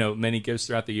many gifts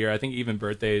throughout the year. I think even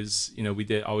birthdays,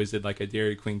 we always did like a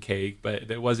Dairy Queen cake,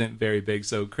 but it wasn't very big.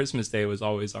 So Christmas Day was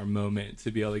always our moment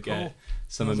to be able to get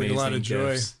some amazing like a lot of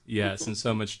gifts. joy. Yes, and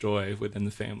so much joy within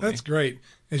the family. That's great.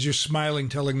 As you're smiling,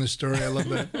 telling the story, I love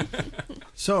that.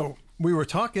 So we were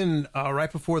talking right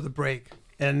before the break,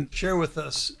 and share with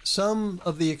us some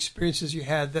of the experiences you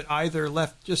had that either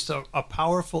left just a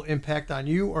powerful impact on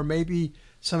you, or maybe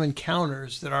some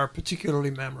encounters that are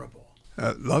particularly memorable.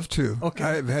 Love to. Okay.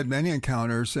 I've had many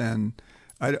encounters, and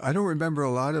I don't remember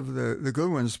a lot of the good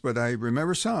ones, but I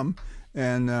remember some.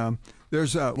 And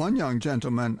there's one young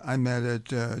gentleman I met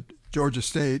at Georgia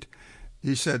State.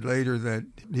 He said later that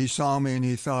he saw me and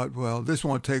he thought, well, this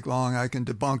won't take long. I can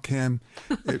debunk him.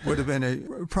 It would have been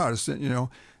a Protestant,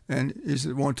 And he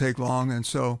said, it won't take long. And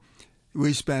so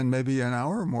we spent maybe an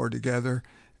hour or more together,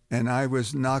 and I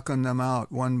was knocking them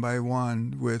out one by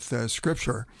one with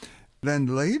Scripture. Then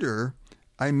later,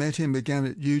 I met him again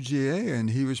at UGA, and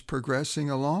he was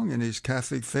progressing along in his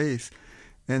Catholic faith.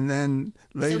 And then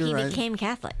later, so he became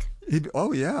Catholic.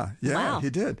 Wow. He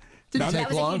did. Didn't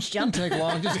take long. Didn't take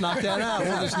long. Just knock that out.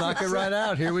 We'll just knock it right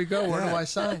out. Here we go. Where do I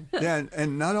sign? Yeah,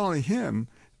 and not only him.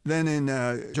 Then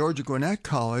in Georgia Gwinnett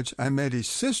College, I met his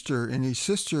sister, and his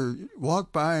sister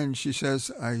walked by, and she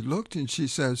says, I looked, and she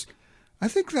says, I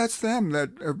think that's them that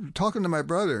are talking to my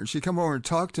brother. And she come over and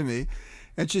talked to me.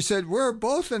 And she said, we're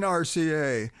both in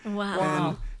RCA.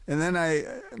 Wow. And then I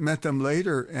met them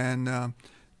later, and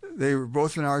they were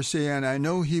both in RCA. And I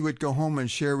know he would go home and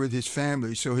share with his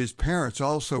family. So his parents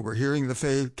also were hearing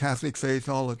the Catholic faith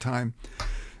all the time.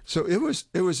 So it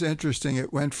was interesting.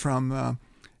 It went from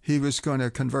he was going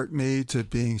to convert me to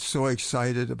being so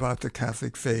excited about the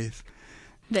Catholic faith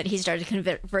that he started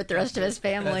to convert the rest of his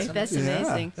family. That's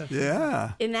amazing.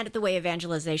 Yeah. Isn't that the way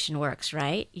evangelization works,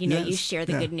 right? You share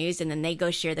the good news, and then they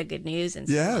go share the good news, and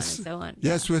so on and so on.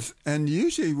 Yes, and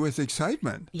usually with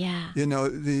excitement. Yeah.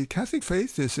 The Catholic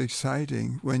faith is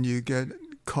exciting when you get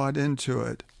caught into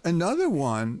it. Another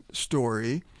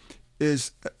story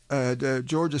is at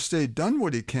Georgia State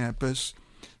Dunwoody campus.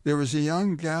 There was a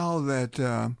young gal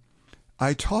that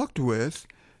I talked with,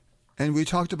 and we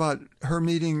talked about her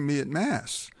meeting me at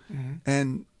Mass. Mm-hmm.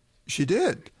 And she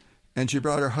did. And she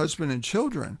brought her husband and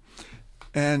children.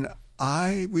 And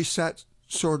we sat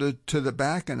sort of to the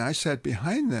back, and I sat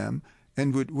behind them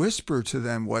and would whisper to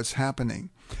them what's happening.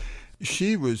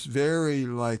 She was very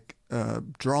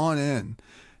drawn in.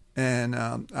 And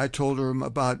I told her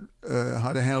about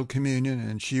how to handle communion,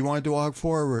 and she wanted to walk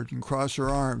forward and cross her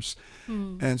arms.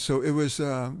 And so it was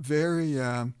a very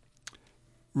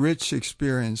rich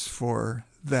experience for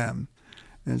them.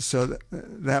 And so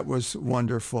that was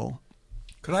wonderful.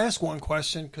 Could I ask one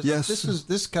question? Because yes.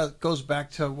 this goes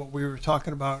back to what we were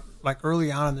talking about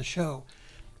early on in the show.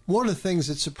 One of the things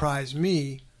that surprised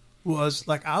me was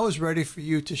I was ready for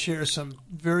you to share some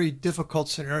very difficult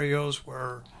scenarios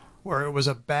where it was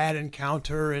a bad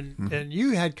encounter, and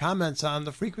you had comments on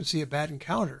the frequency of bad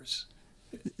encounters.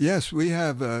 Yes, we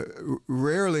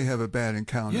rarely have a bad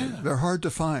encounter. Yeah. They're hard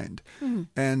to find.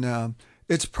 And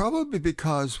it's probably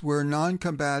because we're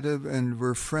non-combative and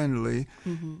we're friendly,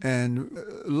 and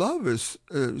love is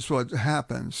what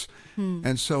happens.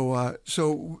 And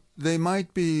so they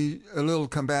might be a little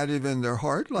combative in their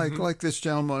heart, like this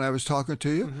gentleman I was talking to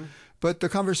you, but the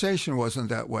conversation wasn't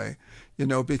that way,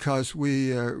 because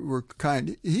we were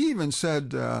kind. He even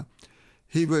said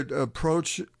he would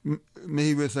approach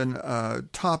me with a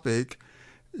topic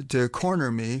to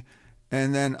corner me,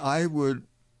 and then I would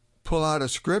pull out a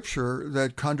scripture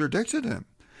that contradicted him,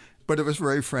 but it was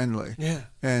very friendly. Yeah.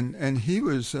 And he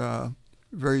was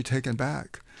very taken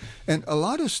back. And a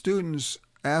lot of students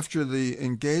after the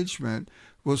engagement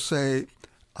will say,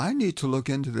 I need to look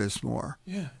into this more.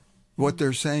 Yeah. What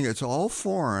they're saying, it's all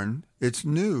foreign, it's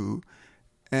new,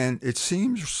 and it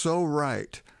seems so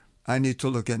right. I need to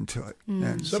look into it.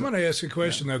 And so I'm going to ask a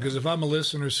question, though, because if I'm a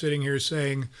listener sitting here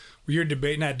saying, well, you're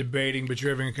not debating, but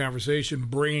you're having a conversation,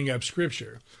 bringing up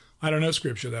Scripture. I don't know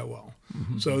Scripture that well,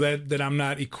 so that I'm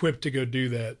not equipped to go do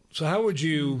that. So how would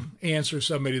you answer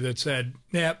somebody that said,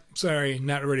 sorry,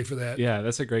 not ready for that? Yeah,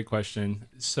 that's a great question.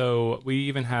 So we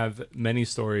even have many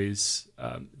stories.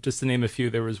 Just to name a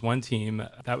few, there was one team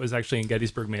that was actually in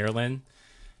Gettysburg, Maryland.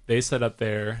 They set up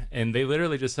there, and they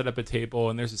literally just set up a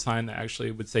table, and there's a sign that actually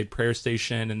would say prayer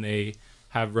station, and they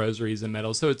have rosaries and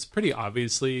medals. So it's pretty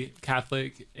obviously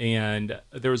Catholic. And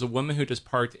there was a woman who just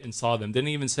parked and saw them, didn't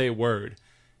even say a word.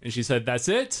 And she said, "That's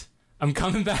it. I'm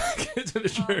coming back to the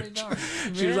church."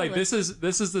 She was like, "This is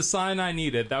the sign I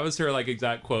needed." That was her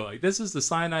exact quote. "This is the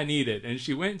sign I needed." And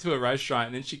she went into a restaurant,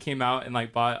 and then she came out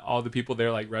and bought all the people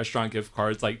there restaurant gift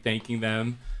cards, thanking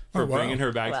them for bringing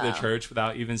her back to the church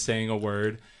without even saying a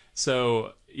word.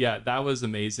 So yeah, that was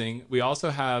amazing. We also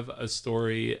have a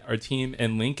story. Our team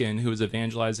in Lincoln, who was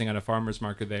evangelizing at a farmer's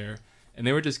market there, and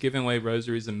they were just giving away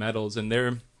rosaries and medals, and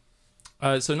they're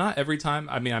so not every time.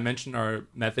 I mean, I mentioned our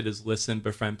method is listen,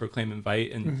 befriend, proclaim,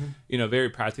 invite. And, very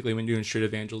practically when you're doing street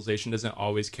evangelization, doesn't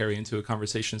always carry into a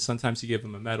conversation. Sometimes you give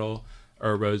them a medal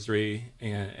or a rosary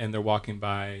and they're walking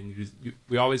by. And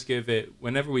we always give it,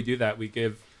 whenever we do that, we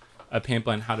give a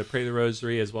pamphlet on how to pray the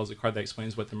rosary as well as a card that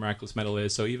explains what the miraculous medal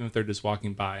is. So even if they're just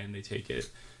walking by and they take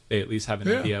it, they at least have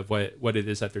an idea of what it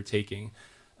is that they're taking.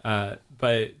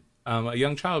 But a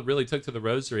young child really took to the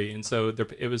rosary, and so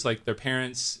it was their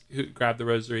parents who grabbed the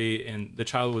rosary, and the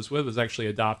child was actually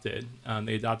adopted.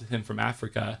 They adopted him from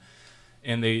Africa,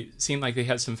 and they seemed like they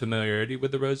had some familiarity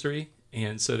with the rosary,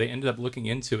 and so they ended up looking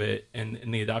into it. And in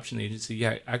the adoption agency,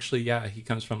 he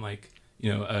comes from a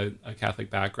Catholic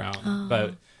background,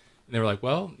 but they were like,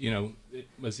 well,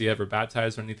 was he ever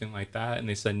baptized or anything like that? And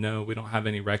they said, no, we don't have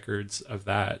any records of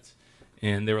that.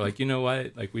 And they were like, you know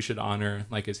what? We should honor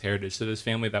his heritage. So this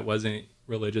family that wasn't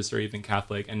religious or even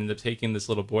Catholic ended up taking this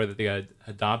little boy that they had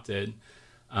adopted,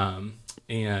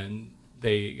 and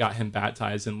they got him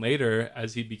baptized. And later,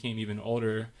 as he became even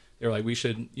older, they were like, we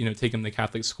should, take him to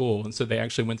Catholic school. And so they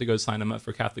actually went to go sign him up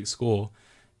for Catholic school.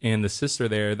 And the sister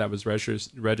there that was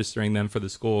registering them for the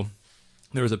school,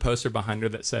 there was a poster behind her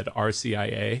that said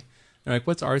RCIA. They're like,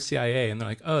 what's RCIA? And they're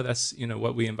like, oh, that's,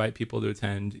 what we invite people to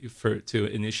attend to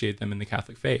initiate them in the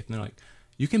Catholic faith. And they're like,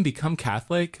 you can become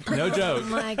Catholic? No joke. Oh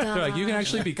my God. They're like, you can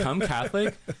actually become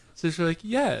Catholic? So they're like,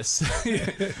 yes.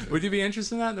 Would you be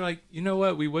interested in that? And they're like, you know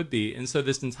what? We would be. And so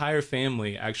this entire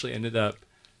family actually ended up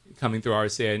coming through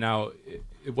RCIA. Now,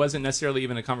 it wasn't necessarily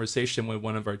even a conversation with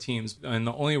one of our teams. And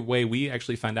the only way we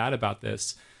actually found out about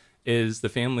this is the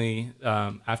family,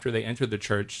 after they entered the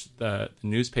church, the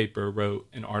newspaper wrote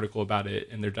an article about it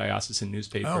in their diocesan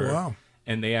newspaper. Oh, wow.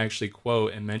 And they actually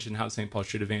quote and mention how St. Paul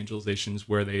Street Evangelization is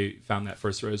where they found that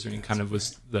first rosary and kind of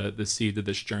was the seed of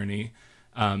this journey.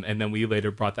 And then we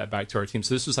later brought that back to our team.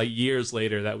 So this was years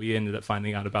later that we ended up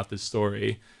finding out about this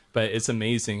story. But it's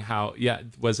amazing how,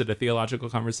 was it a theological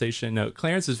conversation? No,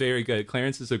 Clarence is very good.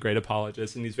 Clarence is a great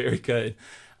apologist, and he's very good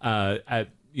at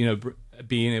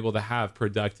being able to have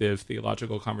productive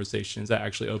theological conversations that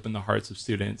actually open the hearts of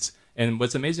students. And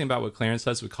what's amazing about what Clarence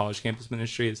does with college campus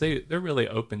ministry is they're really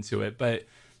open to it. But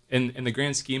in the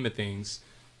grand scheme of things,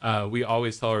 we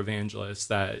always tell our evangelists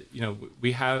that,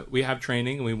 we have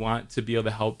training and we want to be able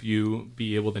to help you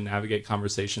be able to navigate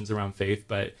conversations around faith,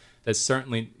 but that's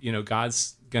certainly,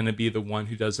 God's going to be the one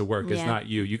who does the work. It's not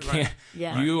you. You can't,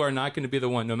 you are not going to be the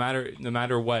one, no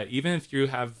matter what. Even if you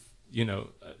have,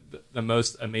 the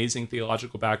most amazing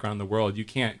theological background in the world, you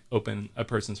can't open a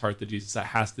person's heart to Jesus. That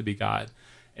has to be God.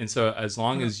 And so as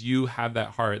long as you have that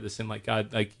heart, the same, like,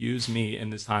 God, like, use me in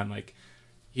this time, like,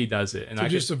 he does it. And so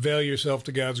just avail yourself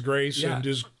to God's grace and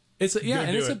just it's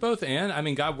a both and. I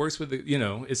mean, God works with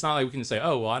it's not like we can say,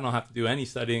 oh, well, I don't have to do any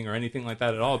studying or anything like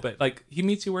that at all. But like, he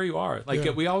meets you where you are.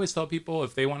 Like, we always tell people,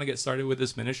 if they want to get started with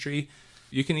this ministry,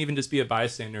 you can even just be a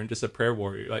bystander and just a prayer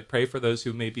warrior. Like, pray for those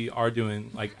who maybe are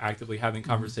doing, like, actively having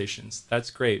conversations.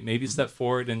 That's great. Maybe step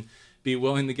forward and be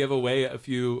willing to give away a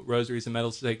few rosaries and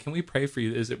medals to say, can we pray for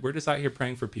you? We're just out here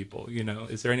praying for people.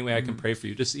 Is there any way I can pray for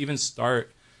you? Just even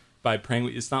start by praying.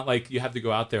 It's not like you have to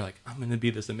go out there like, I'm going to be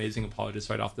this amazing apologist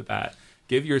right off the bat.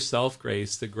 Give yourself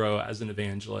grace to grow as an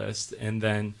evangelist, and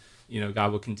then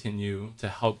God will continue to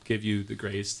help give you the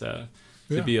grace to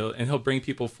be able, and he'll bring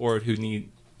people forward who need,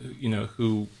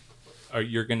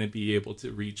 you're going to be able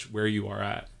to reach where you are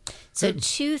at. So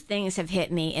two things have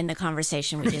hit me in the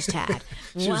conversation we just had.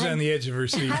 She was on the edge of her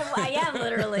seat. I am,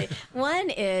 literally. One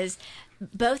is,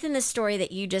 both in the story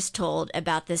that you just told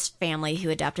about this family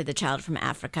who adopted the child from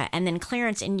Africa, and then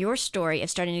Clarence, in your story of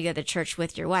starting to go to church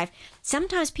with your wife,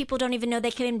 sometimes people don't even know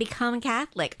they can become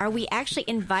Catholic. Are we actually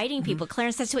inviting people?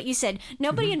 Clarence, that's what you said.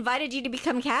 Nobody invited you to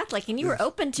become Catholic, and you were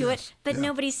open to it, but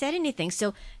nobody said anything.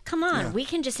 So come on, we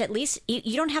can just at least,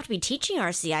 you don't have to be teaching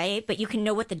RCIA, but you can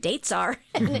know what the dates are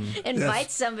and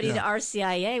invite somebody to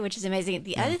RCIA, which is amazing.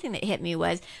 The other thing that hit me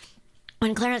was,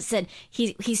 when Clarence said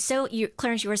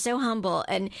Clarence, you were so humble,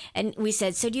 and we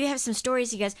said, so do you have some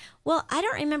stories? He goes, well, I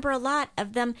don't remember a lot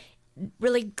of them,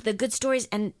 really, the good stories.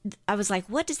 And I was like,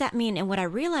 what does that mean? And what I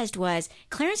realized was,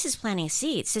 Clarence is planting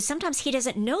seeds. So sometimes he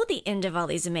doesn't know the end of all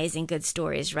these amazing good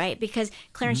stories, right? Because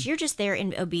Clarence, you're just there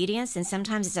in obedience, and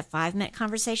sometimes it's a 5-minute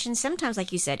conversation. Sometimes,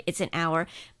 like you said, it's an hour,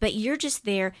 but you're just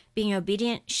there being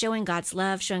obedient, showing God's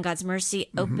love, showing God's mercy,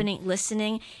 opening,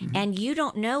 listening, and you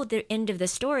don't know the end of the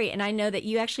story. And I know that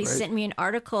you actually sent me an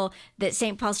article that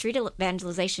St. Paul Street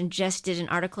Evangelization just did, an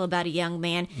article about a young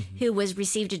man who was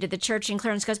received into the church, and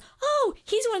Clarence goes, oh,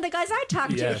 he's one of the guys I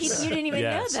talked to. You didn't even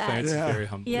know that. Clarence is very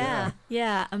humble.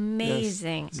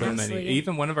 Amazing. Yes. So many.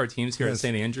 Even one of our teams here at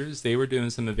St. Andrews, they were doing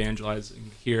some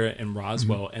evangelizing here in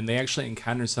Roswell, and they actually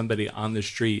encountered somebody on the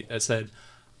street that said,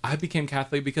 I became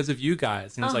Catholic because of you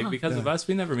guys. And it's like, because of us,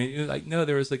 we never meet you. Like, no,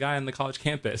 there was a guy on the college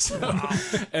campus.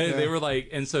 And they were like,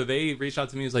 and so they reached out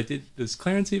to me. It was like, does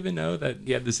Clarence even know that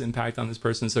he had this impact on this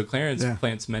person? So Clarence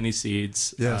plants many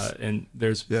seeds. And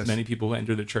there's many people who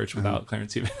enter the church without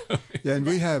Clarence even knowing. Yeah, and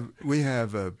we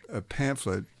have a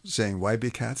pamphlet saying, why be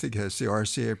Catholic? Has the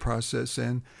RCA process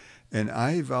in. And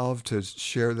I evolved to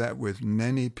share that with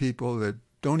many people that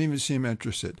don't even seem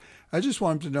interested. I just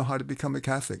want them to know how to become a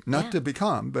Catholic. Not to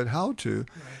become, but how to. Right.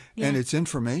 Yeah. And it's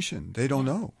information. They don't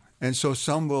know. And so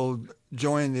some will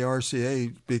join the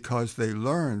RCA because they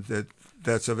learned that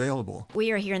that's available.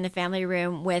 We are here in the family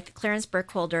room with Clarence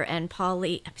Burkholder and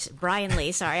Brian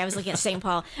Lee. Sorry, I was looking at St.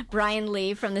 Paul. Brian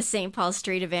Lee from the St. Paul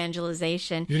Street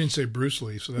Evangelization. You didn't say Bruce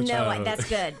Lee, so that's that's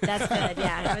good. That's good.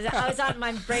 Yeah, I was on.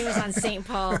 My brain was on St.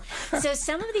 Paul. So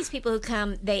some of these people who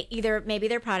come, maybe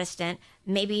they're Protestant.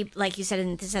 Maybe, like you said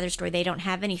in this other story, they don't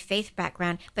have any faith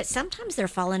background, but sometimes they're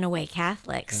fallen away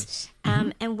Catholics.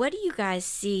 Yes. And what do you guys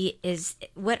see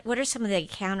what are some of the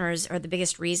encounters or the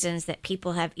biggest reasons that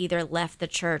people have either left the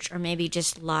church or maybe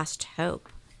just lost hope?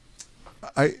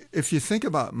 If you think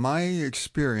about my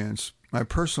experience, my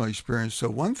personal experience, so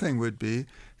one thing would be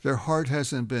their heart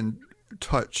hasn't been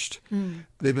touched.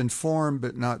 They've been formed,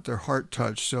 but not their heart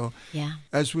touched. So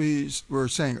as we were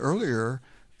saying earlier,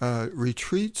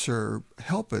 retreats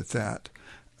help at that.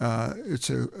 It's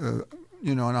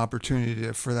an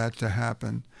opportunity for that to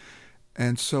happen.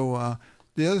 And so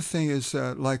the other thing is,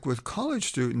 like with college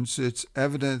students, it's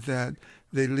evident that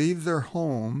they leave their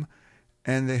home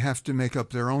and they have to make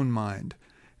up their own mind.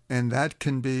 And that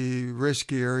can be a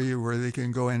risky area where they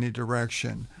can go any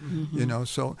direction,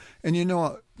 So,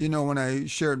 and when I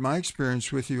shared my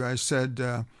experience with you, I said,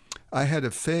 I had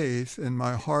a faith in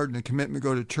my heart and a commitment to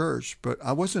go to church, but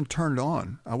I wasn't turned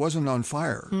on. I wasn't on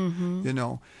fire,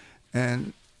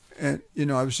 And And,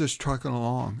 I was just trucking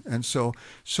along. And so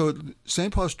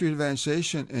St. Paul Street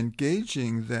Evangelization,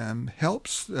 engaging them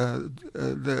helps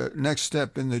the next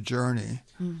step in the journey.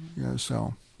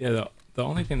 So. Yeah, the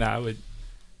only thing that I would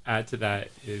add to that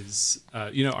is,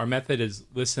 our method is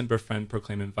listen, befriend,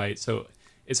 proclaim, invite. So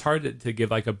it's hard to give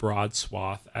like a broad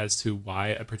swath as to why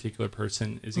a particular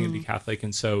person isn't going to be Catholic.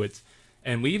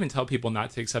 And we even tell people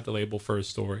not to accept a label for a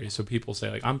story. So people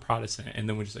say like, I'm Protestant. And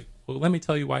then we're just like, well, let me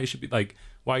tell you why you should be like,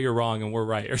 why you're wrong and we're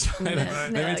right. Or something.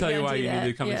 Let me tell you why you need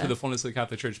to come into the fullness of the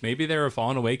Catholic Church. Maybe they're a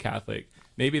fallen away Catholic.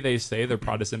 Maybe they say they're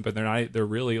Protestant, but they're not, they're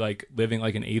really like living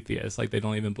like an atheist. Like they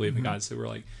don't even believe in God. So we're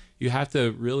like, you have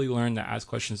to really learn to ask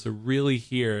questions, to really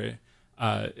hear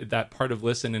that part of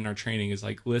listen in our training is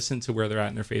like, listen to where they're at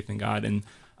in their faith in God. And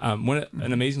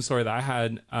an amazing story that I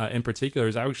had in particular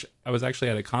is I was actually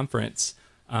at a conference,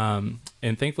 and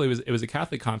thankfully it was a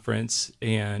Catholic conference,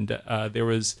 and there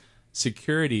was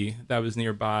security that was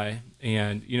nearby,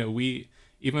 and we,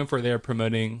 even if we're there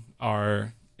promoting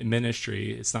our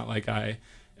ministry, it's not like I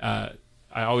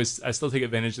still take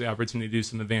advantage of the opportunity to do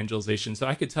some evangelization. So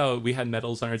I could tell we had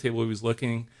medals on our table. He was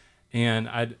looking, and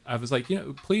I was like,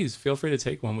 please feel free to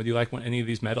take one. Would you like any of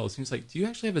these medals? He was like, do you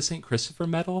actually have a St. Christopher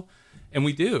medal? And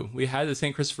we do. We had the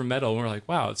St. Christopher medal, and we're like,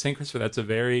 wow, St. Christopher, that's a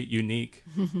very unique,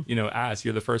 ask.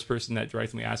 You're the first person that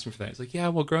directly asked me for that. It's like, yeah,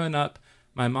 well, growing up,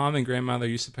 my mom and grandmother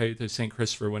used to pray to St.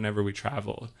 Christopher whenever we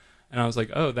traveled. And I was like,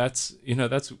 oh, that's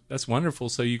wonderful.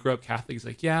 So you grew up Catholic? He's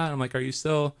like, yeah. And I'm like, are you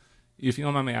still, if you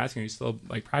don't mind me asking, are you still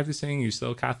like practicing? Are you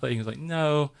still Catholic? He was like,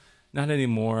 no, not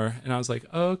anymore. And I was like,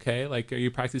 oh, okay. Like, are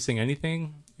you practicing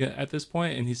anything at this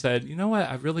point? And he said, you know what?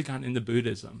 I've really gotten into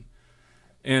Buddhism.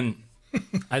 And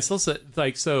I still said,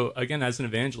 like, so again, as an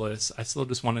evangelist, I still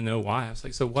just want to know why. I was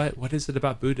like, so what is it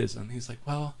about Buddhism? He's like,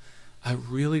 well, I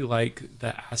really like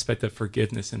the aspect of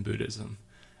forgiveness in Buddhism.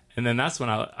 And then that's when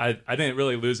I didn't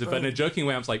really lose it, but in a joking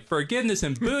way, I was like, forgiveness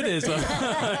in Buddhism.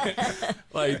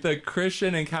 Like the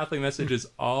Christian and Catholic message is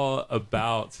all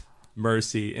about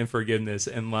mercy and forgiveness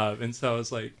and love. And so I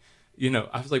was like,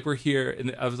 I was like, we're here.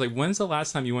 And I was like, when's the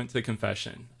last time you went to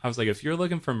confession? I was like, if you're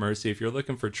looking for mercy, if you're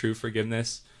looking for true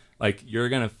forgiveness, like you're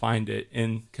going to find it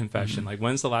in confession. Like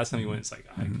when's the last time you went? It's like,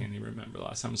 I can't even remember the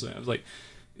last time I was like,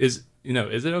 is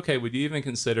it okay? Would you even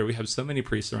consider, we have so many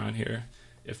priests around here,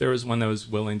 if there was one that was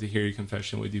willing to hear your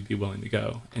confession, would you be willing to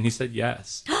go? And he said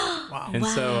yes. Wow. And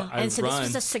so this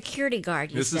was a security guard.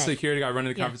 This is a security guard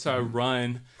running the conference. So I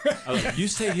run. I was like, you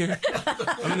stay here.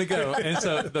 I'm going to go. And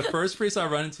so the first priest I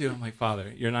run into, I'm like,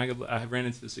 Father, you're not gonna, I ran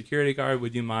into the security guard.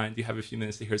 Would you mind? Do you have a few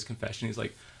minutes to hear his confession? He's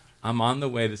like, I'm on the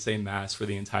way to say mass for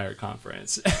the entire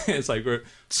conference. It's like,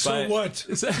 what?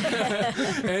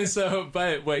 And so,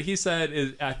 but what he said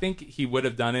is, I think he would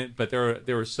have done it, but there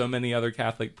were so many other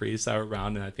Catholic priests that were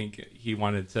around, and I think he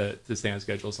wanted to stay on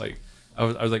schedule. It's like, I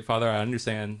was like, Father, I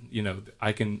understand,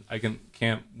 I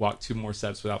can't walk 2 more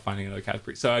steps without finding another Catholic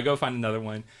priest. So I go find another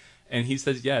one, and he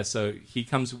says yes. So he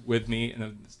comes with me,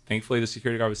 and thankfully the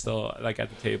security guard was still like at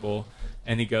the table,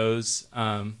 and he goes,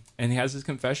 and he has his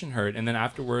confession heard. And then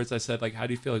afterwards I said, like, how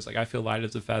do you feel? He's like, I feel light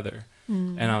as a feather.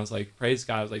 And I was like, praise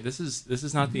God. I was like, this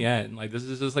is not the end. Like, this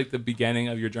is just like the beginning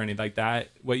of your journey. Like that,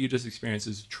 what you just experienced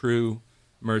is true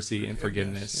mercy and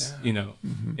forgiveness, in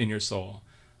your soul.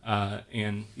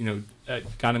 And,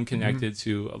 got him connected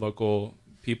to a local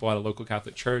people at a local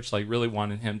Catholic church, like really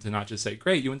wanted him to not just say,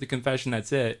 great, you went to confession,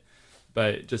 that's it.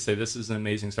 But just say, this is an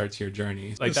amazing start to your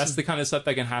journey. Like, that's the kind of stuff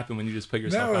that can happen when you just put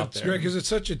yourself out there. No, it's great, because it's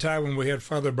such a time when we had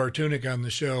Father Bartunik on the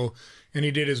show, and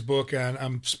he did his book on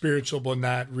I'm spiritual but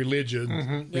not religious.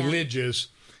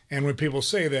 And when people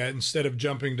say that, instead of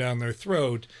jumping down their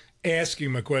throat, asking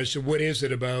them a question, what is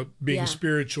it about being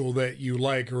spiritual that you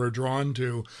like or are drawn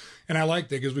to? And I like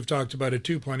that, because we've talked about it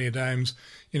too plenty of times.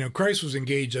 Christ was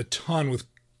engaged a ton with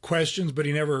questions, but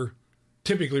he never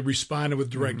typically responded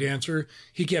with direct answer.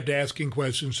 He kept asking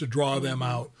questions to draw them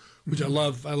out, which I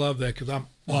love that, because I'm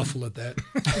awful at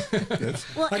that.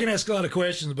 Well, I can ask a lot of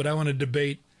questions, but I want to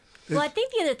debate. Well, I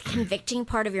think the other convicting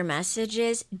part of your message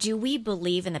is, do we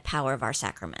believe in the power of our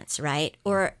sacraments, right?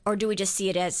 Or do we just see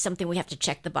it as something we have to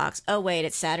check the box? Oh, wait,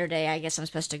 it's Saturday. I guess I'm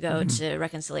supposed to go to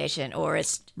reconciliation, or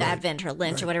it's Advent or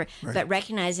Lent or whatever. But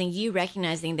recognizing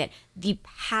that the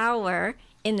power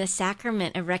in the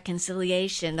sacrament of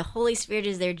reconciliation, the Holy Spirit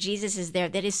is there, Jesus is there.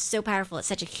 That is so powerful. It's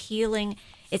such a healing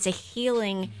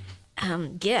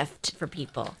gift for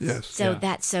people. Yes. So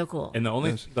that's so cool. And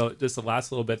just the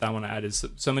last little bit that I want to add is,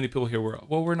 so many people here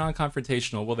we're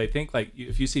non-confrontational. Well, they think, like,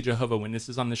 if you see Jehovah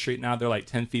Witnesses on the street now, they're like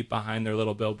 10 feet behind their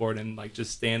little billboard and like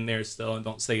just stand there still and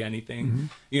don't say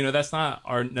anything. That's not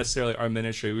necessarily our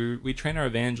ministry. We train our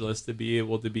evangelists to be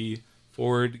able to be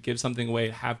forward, give something away,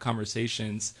 have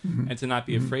conversations, and to not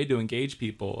be afraid to engage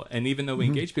people. And even though we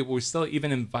engage people, we still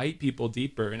even invite people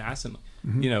deeper and ask them,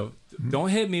 don't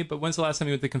hit me, but when's the last time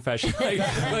you went to confession?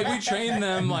 like we train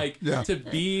them to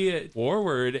be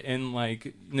forward and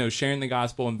sharing the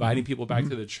gospel, inviting people back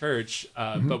to the church.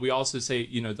 But we also say,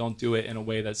 don't do it in a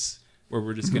way that's where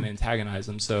we're just going to antagonize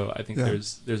them. So I think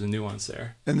there's a nuance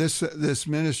there. And this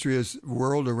ministry is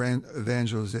world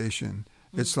evangelization.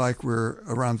 It's like we're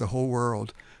around the whole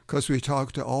world, because we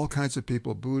talk to all kinds of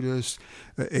people: Buddhists,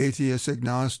 atheists,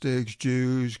 agnostics,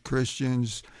 Jews,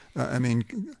 Christians,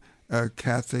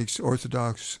 Catholics,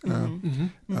 Orthodox,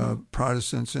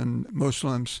 Protestants, and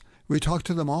Muslims. We talk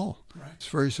to them all. Right. It's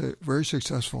very, very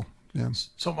successful. Yeah.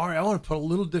 So, Mario, I want to put a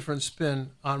little different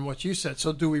spin on what you said.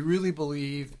 So, do we really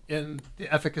believe in the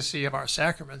efficacy of our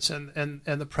sacraments and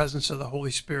the presence of the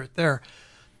Holy Spirit there?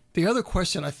 The other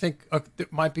question I think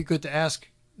that might be good to ask,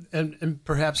 and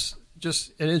perhaps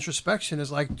just an introspection,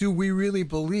 is do we really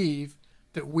believe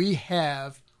that we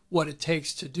have what it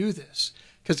takes to do this?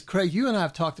 Because, Craig, you and I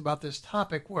have talked about this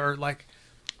topic where,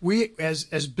 we as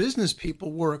business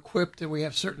people, we're equipped and we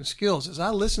have certain skills. As I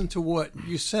listened to what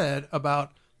you said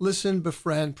about listen,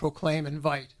 befriend, proclaim,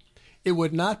 invite, it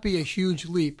would not be a huge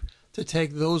leap to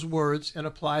take those words and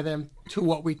apply them to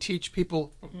what we teach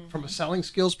people from a selling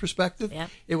skills perspective. Yep.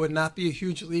 It would not be a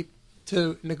huge leap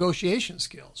to negotiation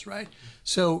skills, right?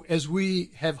 So as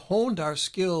we have honed our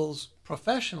skills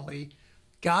professionally,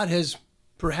 God has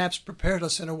perhaps prepared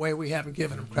us in a way we haven't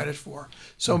given him credit for.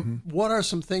 So what are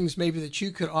some things maybe that you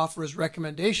could offer as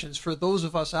recommendations for those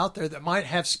of us out there that might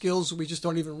have skills we just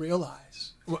don't even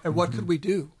realize? And what could we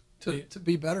do to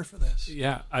be better for this?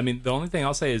 Yeah, the only thing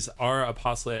I'll say is our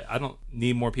apostolate, I don't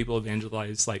need more people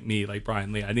evangelize like me, like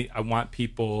Brian Lee. I want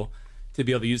people to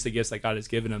be able to use the gifts that God has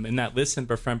given them. And that listen,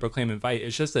 befriend, proclaim, invite,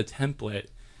 it's just a template.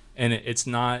 And it's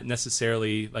not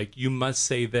necessarily you must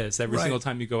say this every single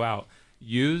time you go out.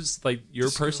 Use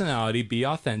your personality, be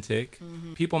authentic.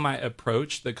 People might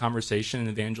approach the conversation and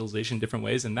evangelization different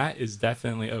ways, and that is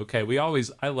definitely okay.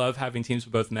 I love having teams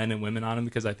with both men and women on them,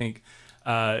 because I think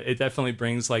it definitely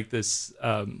brings this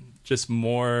just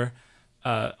more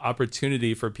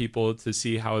opportunity for people to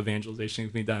see how evangelization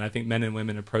can be done. I think men and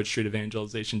women approach street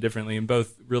evangelization differently in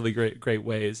both really great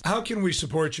ways. How can we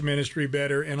support your ministry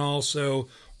better? And also,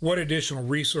 what additional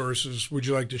resources would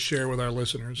you like to share with our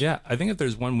listeners? Yeah, I think if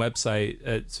there's one website,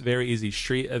 it's very easy.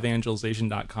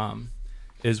 StreetEvangelization.com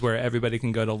is where everybody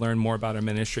can go to learn more about our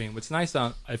ministry. And what's nice,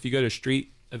 if you go to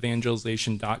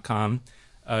StreetEvangelization.com,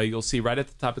 you'll see right at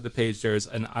the top of the page there's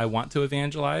an I want to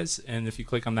evangelize, and if you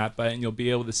click on that button, you'll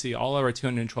be able to see all of our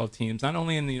 212 teams, not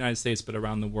only in the United States but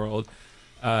around the world,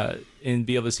 and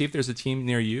be able to see if there's a team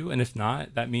near you, and if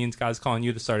not, that means God's calling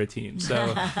you to start a team.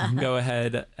 So go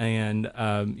ahead and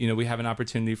we have an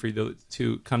opportunity for you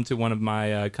to come to one of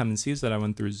my come and sees that I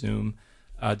went through Zoom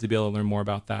to be able to learn more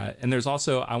about that. And there's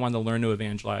also I want to learn to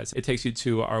evangelize. It takes you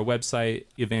to our website,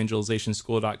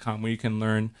 evangelizationschool.com, where you can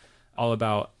learn all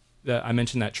about I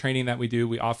mentioned that training that we do.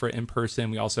 We offer it in person.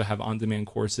 We also have on-demand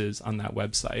courses on that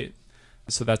website.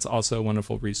 So that's also a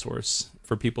wonderful resource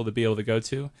for people to be able to go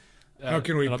to. How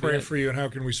can we pray for you, and how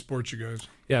can we support you guys?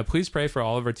 Yeah, please pray for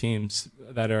all of our teams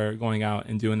that are going out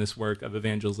and doing this work of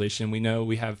evangelization. We know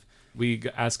we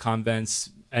ask convents,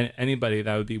 and anybody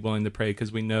that would be willing to pray,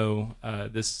 because we know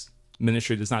this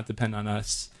ministry does not depend on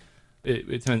us.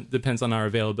 It depends on our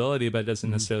availability, but it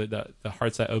doesn't necessarily, the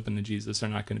hearts that open to Jesus are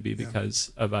not going to be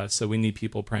because of us. So we need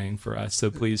people praying for us. So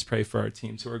please pray for our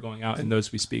teams who are going out and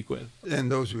those we speak with.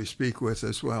 And those we speak with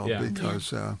as well,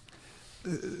 because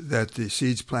that the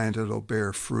seeds planted will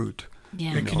bear fruit.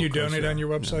 Yeah. And can you donate on your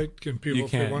website? Can people,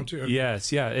 if they want to? Okay.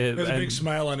 Yes, yeah. There's a big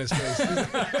smile on his face.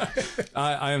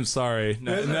 I am sorry.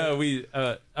 No, we,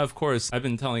 of course, I've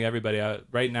been telling everybody,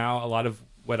 right now, a lot of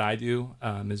what I do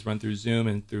is run through Zoom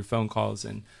and through phone calls,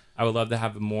 and I would love to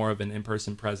have more of an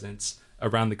in-person presence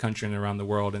around the country and around the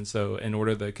world. And so in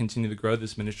order to continue to grow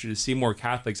this ministry, to see more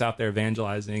Catholics out there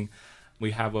evangelizing,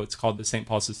 we have what's called the St.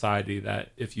 Paul Society,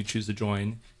 that if you choose to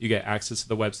join, you get access to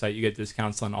the website, you get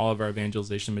discounts on all of our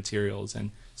evangelization materials,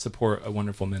 and support a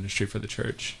wonderful ministry for the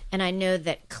church. And I know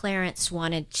that Clarence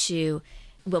wanted to,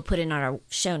 we'll put it on our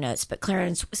show notes, but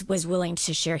Clarence was willing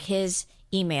to share his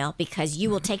email, because you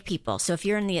will take people. So if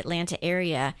you're in the Atlanta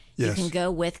area, you can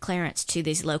go with Clarence to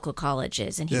these local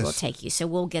colleges, and he will take you. So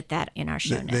we'll get that in our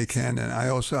show notes. They can. And I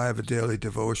also have a daily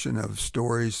devotion of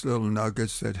stories, little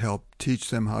nuggets that help teach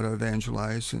them how to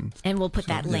evangelize. And we'll put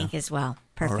that link as well.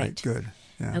 Perfect. All right, good.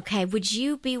 Yeah. Okay, would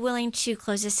you be willing to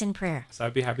close us in prayer? So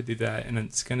I'd be happy to do that. And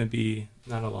it's going to be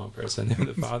not a long prayer. So in the name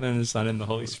of the Father, and the Son, and the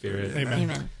Holy Spirit. Amen.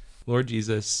 Amen. Lord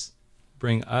Jesus,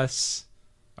 bring us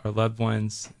our loved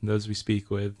ones, and those we speak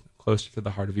with, closer to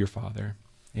the heart of your Father.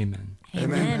 Amen.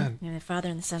 Amen. In the Father,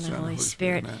 and the Son, and the Holy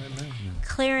Spirit. Amen.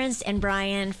 Clarence and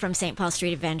Brian from St. Paul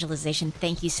Street Evangelization,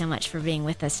 thank you so much for being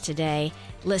with us today.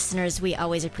 Listeners, we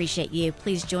always appreciate you.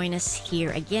 Please join us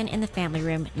here again in the Family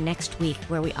Room next week,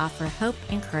 where we offer hope,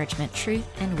 encouragement, truth,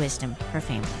 and wisdom for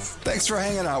families. Thanks for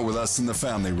hanging out with us in the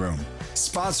Family Room.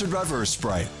 Sponsored by Verse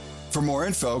Bright. For more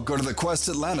info, go to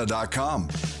thequestatlanta.com.